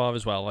Courtois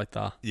as well, like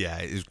that. Yeah,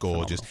 it was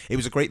gorgeous. Phenomenal. It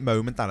was a great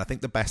moment, and I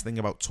think the best thing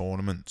about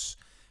tournaments,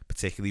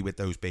 particularly with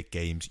those big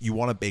games, you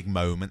want a big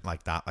moment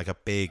like that, like a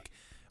big,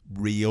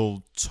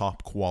 real,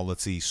 top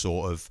quality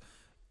sort of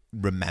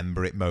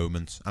remember it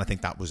moment, and I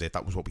think that was it.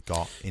 That was what we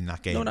got in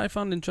that game. You know what I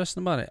found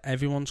interesting about it?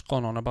 Everyone's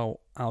gone on about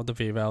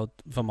Alderweireld,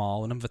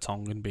 Vermaelen and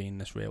Vertonghen being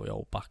this really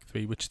old back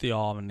three, which they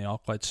are, and they are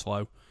quite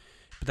slow.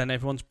 But then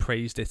everyone's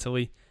praised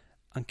Italy,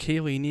 and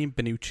Chiellini and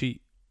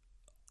Bonucci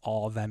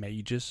are them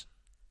ages.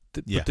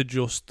 But they're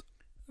just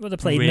they're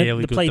playing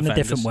in a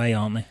different way,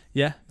 aren't they?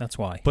 Yeah, that's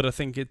why. But I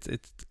think it's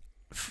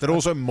they're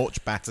also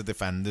much better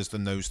defenders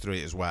than those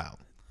 3 as well.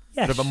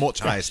 Yes, of a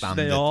much higher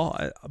standard. They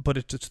are, but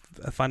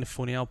I find it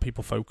funny how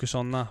people focus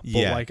on that.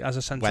 But like as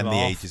a centre when half, the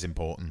age is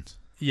important.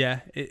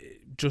 Yeah,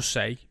 just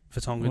say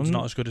Vertonghen's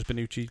not as good as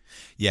Bonucci.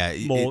 Yeah,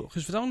 more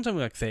because Vertonghen's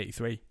only like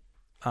 33,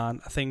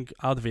 and I think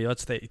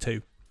Alderweireld's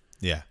 32.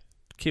 Yeah,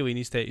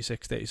 Chiellini's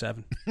 36,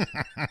 37.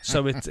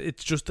 So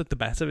it's just at the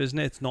better, isn't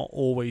it? It's not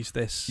always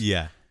this.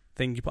 Yeah.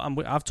 Thing, but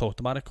I've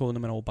talked about it, calling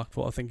them an old back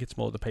foot. I think it's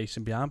more the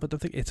pacing behind, but I don't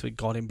think Italy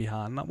got in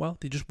behind that well.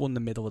 They just won the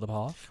middle of the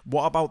park.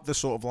 What about the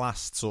sort of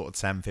last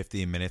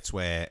 10-15 minutes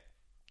where,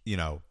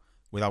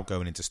 without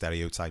going into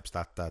stereotypes,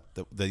 that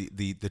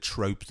the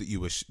trope that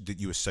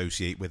you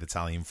associate with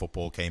Italian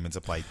football came into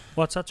play?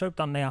 What's that trope?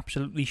 Then they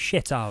absolutely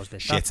shit-housed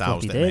it. That's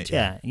what they did.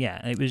 Mate,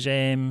 yeah. It was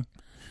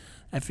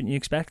everything you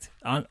expect.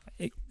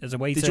 As a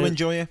way did you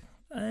enjoy it?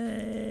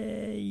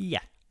 Yeah.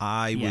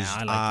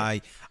 I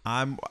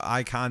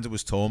kind of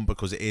was torn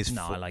because it is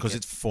because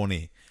it's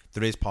funny.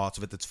 There is part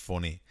of it that's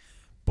funny,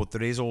 but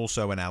there is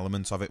also an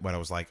element of it where I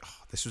was like, oh,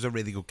 this was a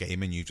really good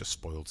game and you just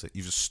spoiled it.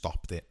 You just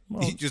stopped it.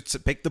 Well, you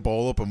just picked the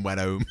ball up and went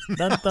home.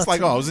 It's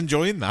like, I was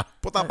enjoying that.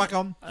 Put that back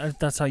on.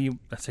 That's how you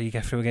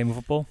get through a game of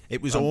football.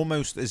 It was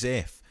almost as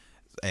if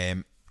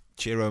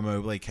Ciro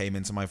Immobile came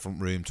into my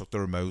front room, took the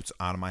remote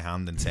out of my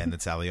hand and turned the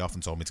telly off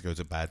and told me to go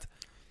to bed.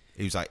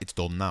 He was like, it's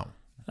done now.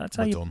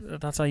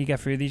 That's how you get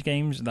through these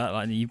games.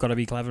 You've got to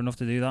be clever enough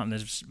to do that, and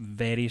there's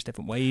various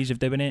different ways of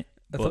doing it.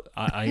 But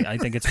I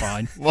think it's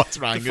fine. What's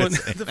wrong?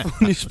 The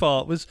funniest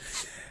part was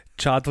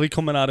Chadley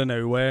coming out of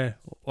nowhere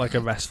like a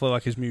wrestler,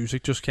 like his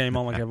music just came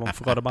on, like everyone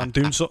forgot about him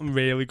doing something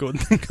really good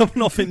and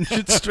coming off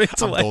injured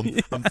straight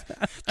away.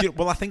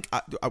 Well, I think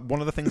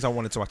one of the things I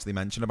wanted to actually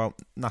mention about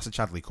Nacer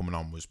Chadli coming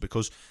on was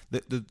because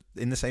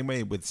in the same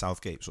way with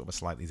Southgate, sort of a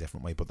slightly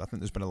different way, but I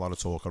think there's been a lot of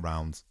talk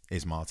around,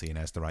 is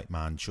Martinez the right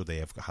man? Should they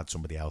have had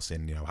somebody else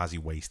in? Has he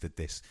wasted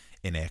this,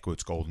 in air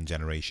quotes, golden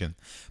generation?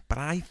 But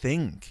I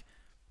think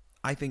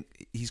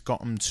he's got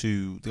them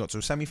to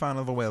a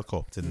semi-final of a World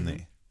Cup, didn't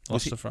they?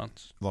 Lost to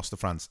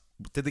France.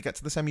 Did they get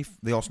to the semi?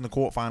 They lost in the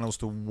quarterfinals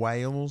to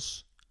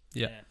Wales.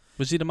 Yeah.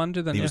 Was he the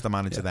manager then? He was the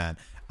manager then,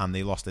 and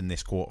they lost in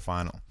this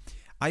quarterfinal.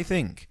 I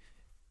think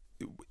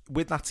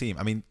with that team,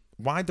 I mean,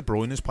 why De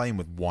Bruyne is playing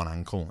with one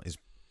ankle is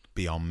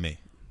beyond me.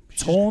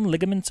 Torn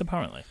ligaments,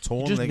 apparently.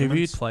 Torn ligaments. Knew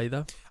he'd play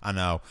though. I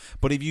know,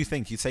 but if you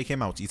think you take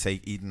him out, you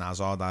take Eden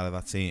Hazard out of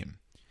that team.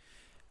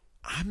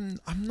 I'm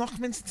not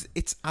convinced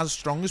it's as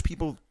strong as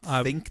people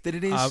think that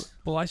it is.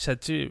 Well, I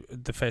said to you,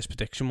 the first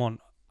prediction one,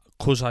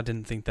 because I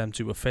didn't think them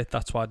two were fit,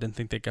 that's why I didn't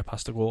think they'd get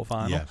past the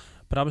quarterfinal. Yeah.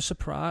 But I was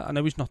surprised. I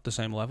know he's not the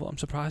same level. I'm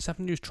surprised I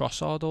haven't used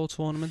Trossard all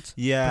tournament.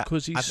 Yeah.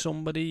 Because he's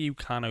somebody you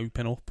can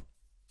open up.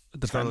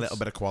 He's got a little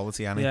bit of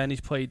quality, hasn't he? Yeah, and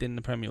he's played in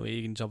the Premier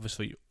League and he's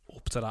obviously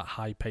up to that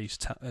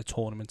high-paced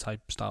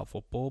tournament-type style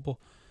football. But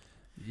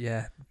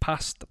yeah,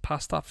 past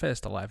that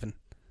first 11.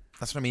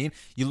 That's what I mean.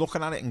 You're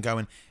looking at it and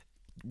going,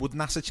 would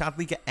Nacer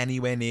Chadli get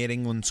anywhere near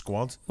England's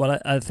squad? Well,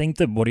 I think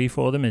the worry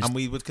for them is, and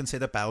we would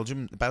consider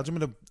Belgium are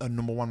a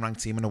number one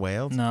ranked team in the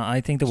world. No,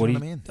 I think the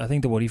worry. I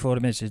think the worry for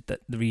them is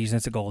that the reason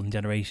it's a golden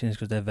generation is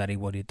because they're very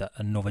worried that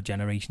another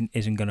generation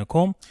isn't going to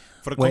come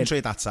for a country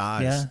that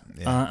size.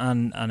 Yeah.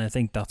 And I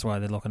think that's why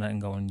they're looking at it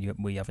and going,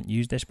 we haven't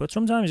used this. But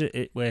sometimes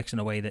it works in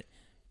a way that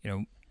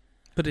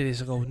But it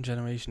is a golden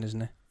generation,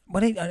 isn't it?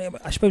 Well,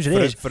 I suppose it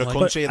is. For a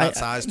country that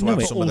size to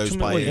have some of those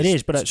players. It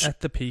is, but at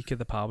the peak of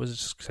the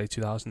powers, say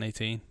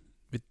 2018,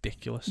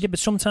 ridiculous. Yeah, but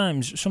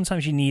sometimes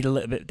you need a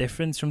little bit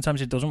different. Sometimes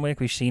it doesn't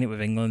work. We've seen it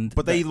with England.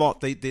 But they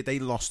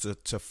lost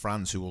to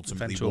France, who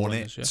ultimately won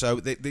it. Yeah.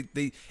 So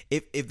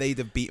if they'd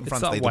have beaten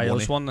France, they'd have won it.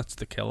 Wales one that's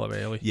the killer,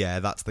 really. Yeah,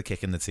 that's the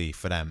kick in the teeth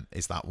for them.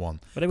 Is that one?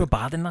 But they were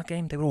bad in that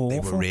game. They were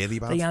awful. They were really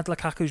bad. They had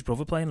Lukaku's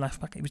brother playing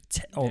left back. He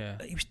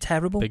was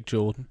terrible. Big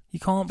Jordan. You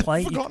can't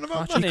play. Forgotten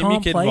about that. You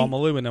can't play.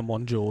 Romelu and then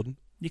one Jordan.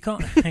 You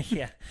can't.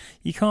 Yeah,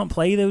 you can't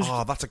play those.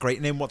 Oh, that's a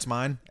great name. What's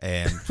mine?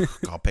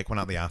 God, pick one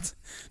out the hat.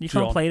 You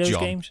can't play those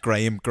games.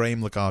 Graham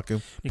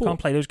Lukaku. You can't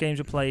play those games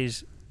with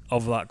players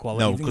of that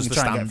quality. No, because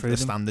the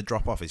standard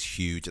drop off is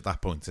huge at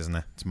that point, isn't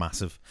it? It's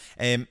massive.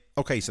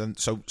 Okay, so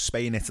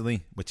Spain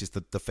Italy, which is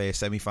the first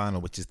semi final,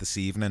 which is this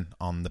evening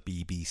on the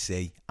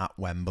BBC at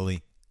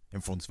Wembley in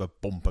front of a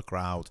bumper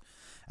crowd.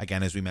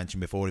 Again, as we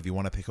mentioned before, if you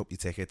want to pick up your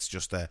tickets,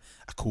 just a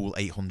cool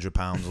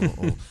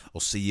 £800 will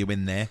see you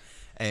in there.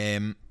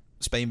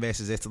 Spain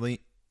versus Italy.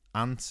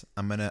 Ant,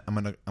 I'm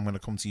gonna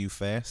come to you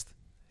first.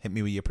 Hit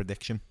me with your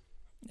prediction.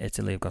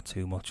 Italy have got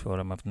too much for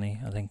them, haven't they?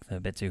 I think they're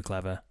a bit too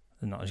clever.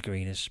 They're not as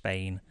green as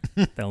Spain.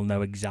 They'll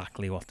know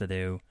exactly what to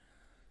do.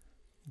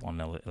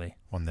 1-0 Italy.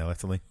 1-0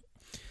 Italy.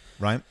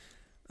 Right.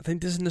 I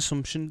think there's an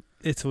assumption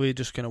Italy are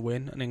just going to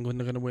win and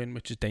England are going to win,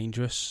 which is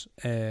dangerous.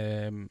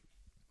 It'll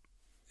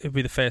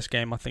be the first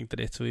game I think that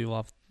Italy will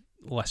have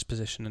less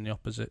possession in the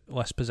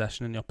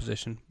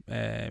opposition.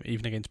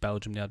 Even against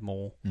Belgium, they had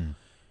more.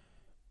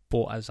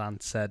 But as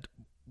Ant said,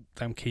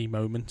 them key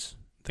moments,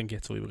 I think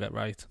Italy will get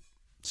right.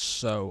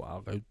 So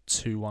I'll go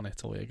 2-1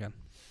 Italy again.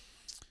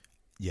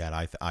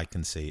 Yeah, I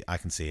can see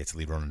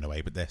Italy running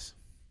away with this.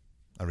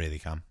 I really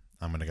can.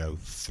 I'm going to go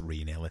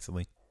 3-0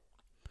 Italy.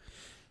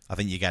 I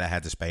think you get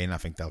ahead of Spain. I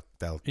think they'll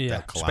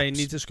collapse. Spain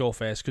need to score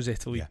first because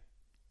Italy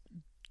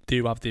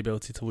do have the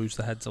ability to lose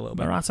their heads a little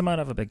bit. Morata might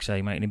have a big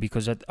say, mightn't he?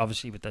 Because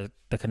obviously with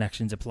the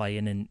connections of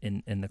playing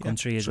in the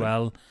country as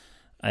well,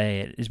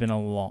 there's been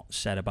a lot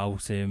said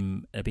about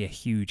him. It'll be a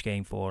huge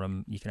game for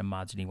him. You can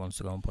imagine he wants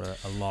to go and put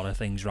a lot of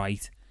things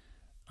right,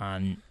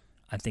 and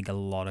I think a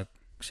lot of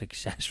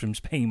success from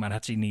Spain might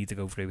actually need to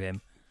go through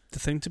him. The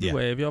thing to be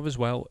wary of as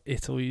well,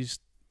 Italy's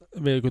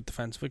really good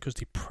defensively because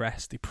they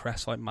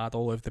press like mad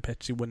all over the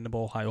pitch. They win the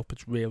ball high up.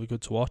 It's really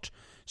good to watch.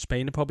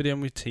 Spain are probably the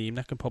only team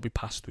that can probably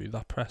pass through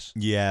that press.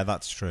 Yeah,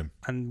 that's true.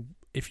 And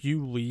if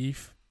you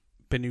leave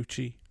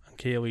Bonucci and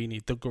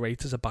Chiellini, they're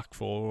great as a back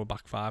four or a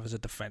back five as a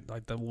defence,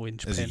 like the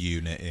linchpin. As a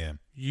unit, yeah.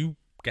 You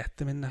get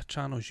them in that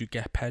channels. You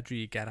get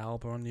Pedri, you get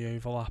Alba on the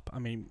overlap. I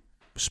mean,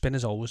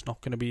 Spinner's always not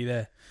going to be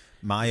there.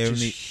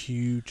 Is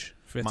huge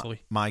for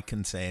Italy. My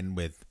concern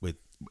with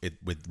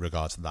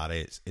regards to that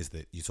is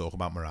that you talk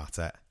about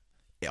Morata.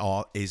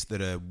 Is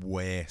there a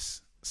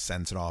worse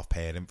centre-half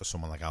pairing for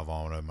someone like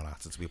Alvaro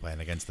Morata to be playing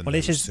against the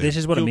this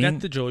is what I mean. You'll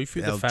get the joy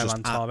through the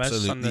Ferran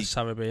Torres and the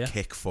Sarabia.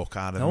 Kick fuck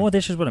out of him. No,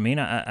 this is what I mean.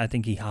 I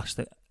think he has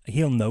to.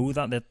 He'll know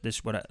that this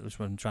is what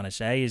I'm trying to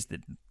say is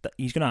that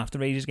he's going to have to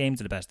raise his game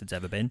to the best it's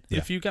ever been. Yeah.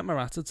 If you get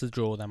Morata to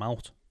draw them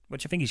out,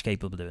 which I think he's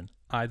capable of doing,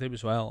 I do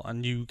as well,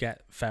 and you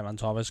get Ferran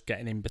Torres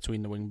getting in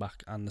between the wing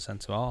back and the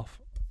centre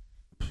half,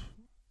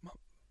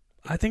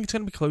 I think it's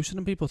going to be closer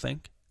than people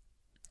think.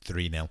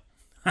 3-0.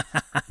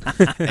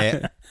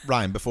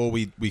 Ryan, before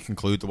we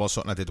conclude, there was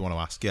something I did want to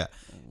ask you.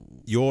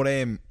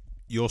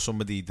 You're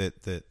somebody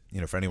that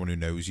for anyone who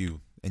knows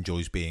you,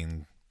 enjoys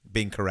being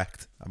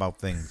correct about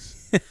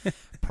things.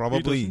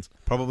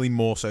 Probably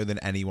more so than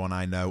anyone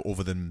I know,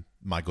 other than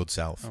my good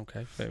self.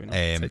 Okay, fair enough.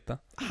 Take that.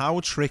 How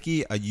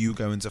tricky are you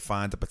going to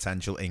find a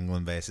potential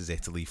England versus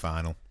Italy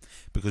final?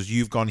 Because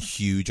you've gone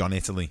huge on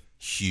Italy,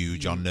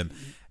 huge on them.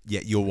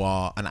 Yet you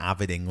are an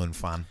avid England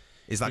fan.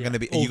 Is that going to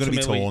be? Are you going to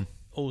be torn?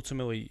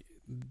 Ultimately,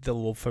 the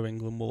love for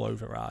England will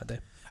override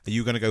it. Are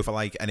you going to go for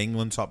like an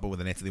England top but with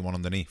an Italy one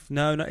underneath?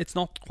 No, it's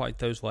not quite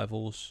those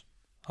levels.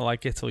 I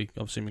like Italy.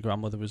 Obviously, my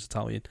grandmother was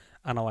Italian,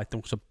 and I like them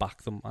because I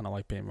back them, and I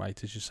like being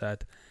right, as you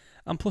said.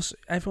 And plus,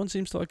 everyone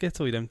seems to like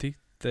Italy, don't they?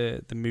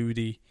 The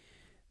moody,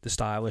 the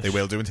stylish. They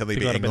will do until they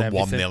beat England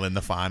 1-0 in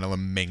the final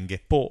and ming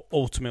it. But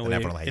ultimately,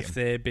 if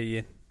they're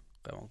being,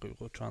 go on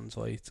Google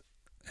Translate,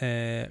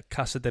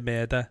 Casa de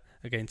Merda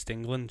against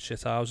England,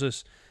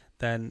 shithouses,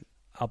 then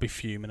I'll be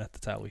fuming at the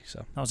telly.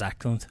 So that was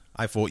excellent.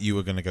 I thought you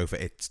were going to go for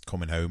It's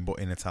Coming Home, but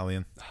in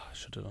Italian. I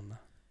should have done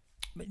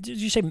that.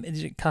 Did you say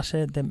is it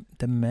Casa de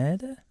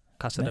Merda?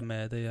 Casa de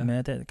Merda, yeah.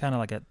 Merda, kind of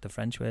like the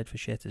French word for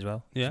shit as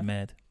well. Yeah.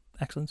 Merd.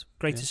 Excellent.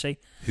 Great to see.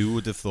 Who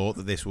would have thought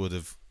that this would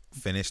have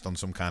finished on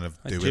some kind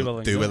of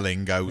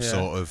Duolingo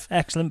sort of...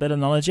 Excellent bit of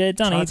knowledge here.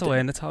 Danny, tried to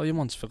learn Italian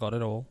once, forgot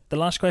it all. The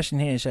last question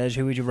here says,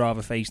 who would you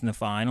rather face in the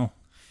final?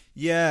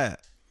 Yeah.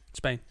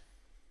 Spain.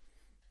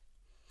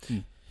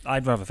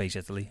 I'd rather face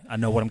Italy. I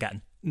know what I'm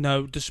getting.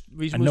 No, the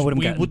reason was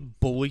we would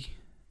bully.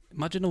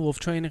 Imagine a love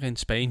train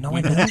against Spain. No,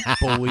 I know.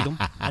 Bully them.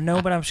 I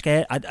know, but I'm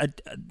scared.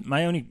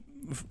 My only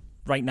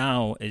right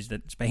now is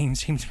that Spain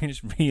seems to be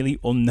this really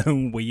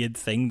unknown weird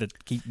thing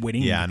that keep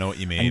winning. Yeah, I know what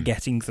you mean. And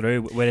getting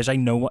through. Whereas I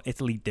know what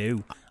Italy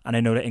do, and I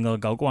know that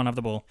England will go on, have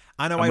the ball.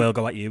 I know. And we'll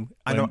go at you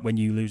when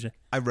you lose it.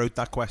 I wrote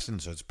that question,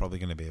 so it's probably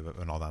going to be a bit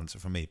of an odd answer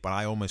for me. But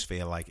I almost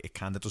feel like it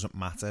kind of doesn't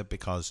matter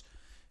because.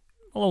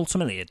 Well,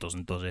 ultimately it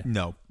doesn't, does it?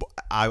 No, but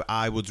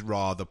I would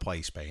rather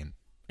play Spain.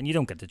 And you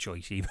don't get the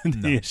choice even,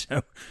 do you?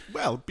 So,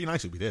 well, it'd be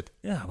nice if we did.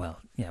 Yeah,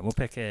 we'll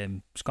pick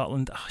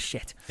Scotland. Oh,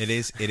 shit. It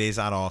is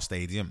at our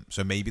stadium,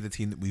 so maybe the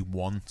team that we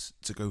want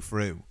to go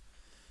through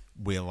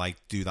we'll like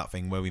do that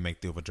thing where we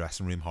make the other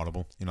dressing room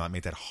horrible. You know, like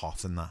make it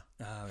hot and that.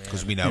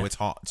 Because we know it's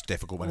hot. It's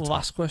difficult when it's hot.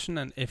 Last question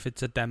then: if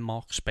it's a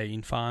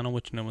Denmark-Spain final,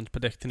 which no one's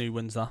predicting, who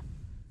wins that?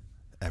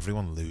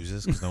 Everyone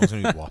loses because no one's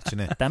going to be watching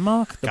it.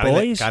 Denmark, the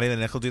boys. Gary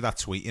Lineker will do that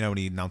tweet, when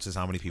he announces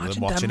how many people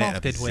Imagine are watching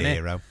Denmark it.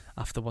 Zero.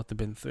 After what they've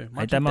been through.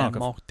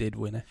 Denmark did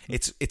win it.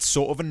 It's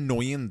sort of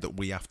annoying that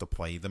we have to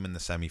play them in the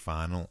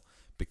semi-final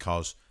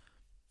because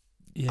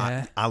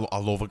I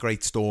love a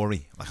great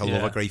story. Like I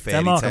love a great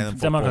fairy tale.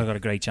 Denmark have got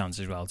a great chance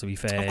as well, to be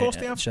fair. Of course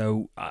they have.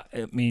 So, I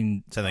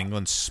mean... So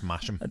England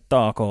smash them.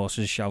 Dark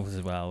horses shout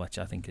as well, which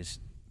I think is,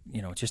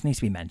 it just needs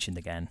to be mentioned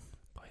again.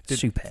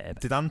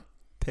 Superb. Did Anne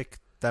pick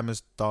them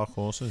as dark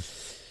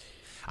horses?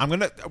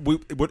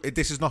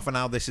 This is not for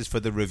now. This is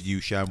for the review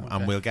show,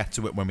 and we'll get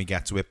to it when we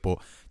get to it. But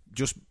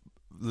just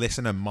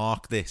listen and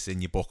mark this in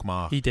your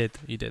bookmark. He did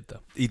though.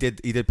 He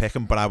did pick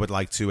him, but I would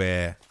like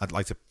to.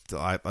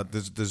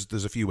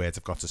 There's a few words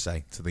I've got to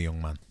say to the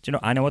young man. Do you know?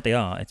 I know what they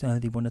are. It's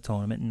they won a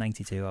tournament in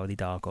 '92. Are they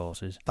dark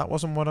horses? That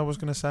wasn't what I was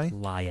going to say.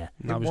 Liar.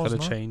 Now we've got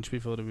to change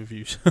before the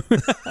review show.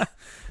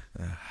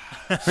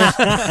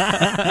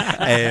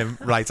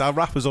 Right, I'll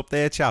wrap us up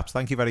there, chaps.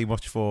 Thank you very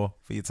much for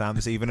your time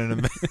this evening,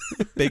 and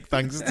big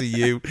thanks to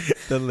you,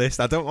 the list.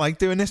 I don't like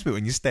doing this bit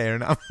when you're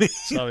staring at me.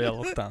 Sorry, I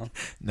looked down.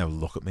 No,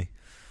 look at me.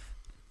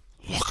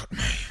 Look at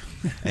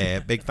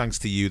me. Big thanks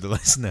to you, the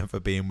listener, for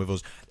being with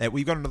us.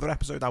 We've got another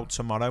episode out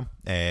tomorrow.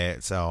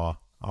 It's our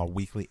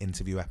weekly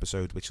interview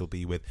episode, which will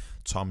be with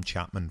Tom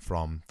Chapman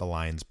from the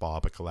Lions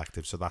Barber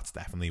Collective. So that's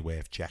definitely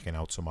worth checking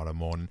out tomorrow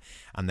morning.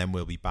 And then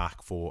we'll be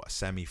back for a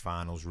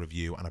semi-finals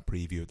review and a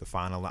preview of the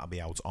final. That'll be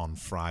out on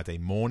Friday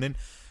morning.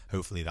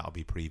 Hopefully that'll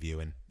be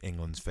previewing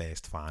England's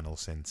first final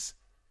since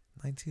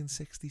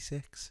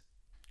 1966.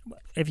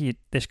 If you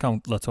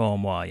discount Le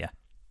Tournoi, yeah.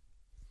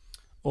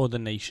 Or the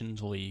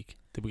Nations League.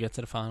 Did we get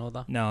to the final of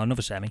that? No,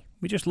 another semi.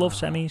 We just love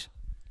semis.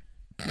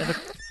 Never...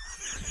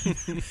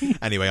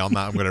 Anyway, on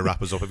that, I'm going to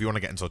wrap us up. If you want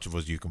to get in touch with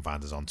us, you can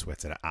find us on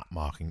Twitter at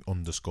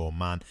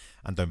 @marking_man.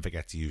 And don't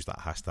forget to use that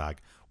hashtag,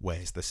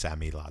 Where's the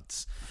Semi,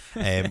 lads?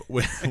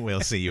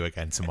 We'll see you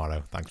again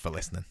tomorrow. Thanks for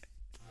listening.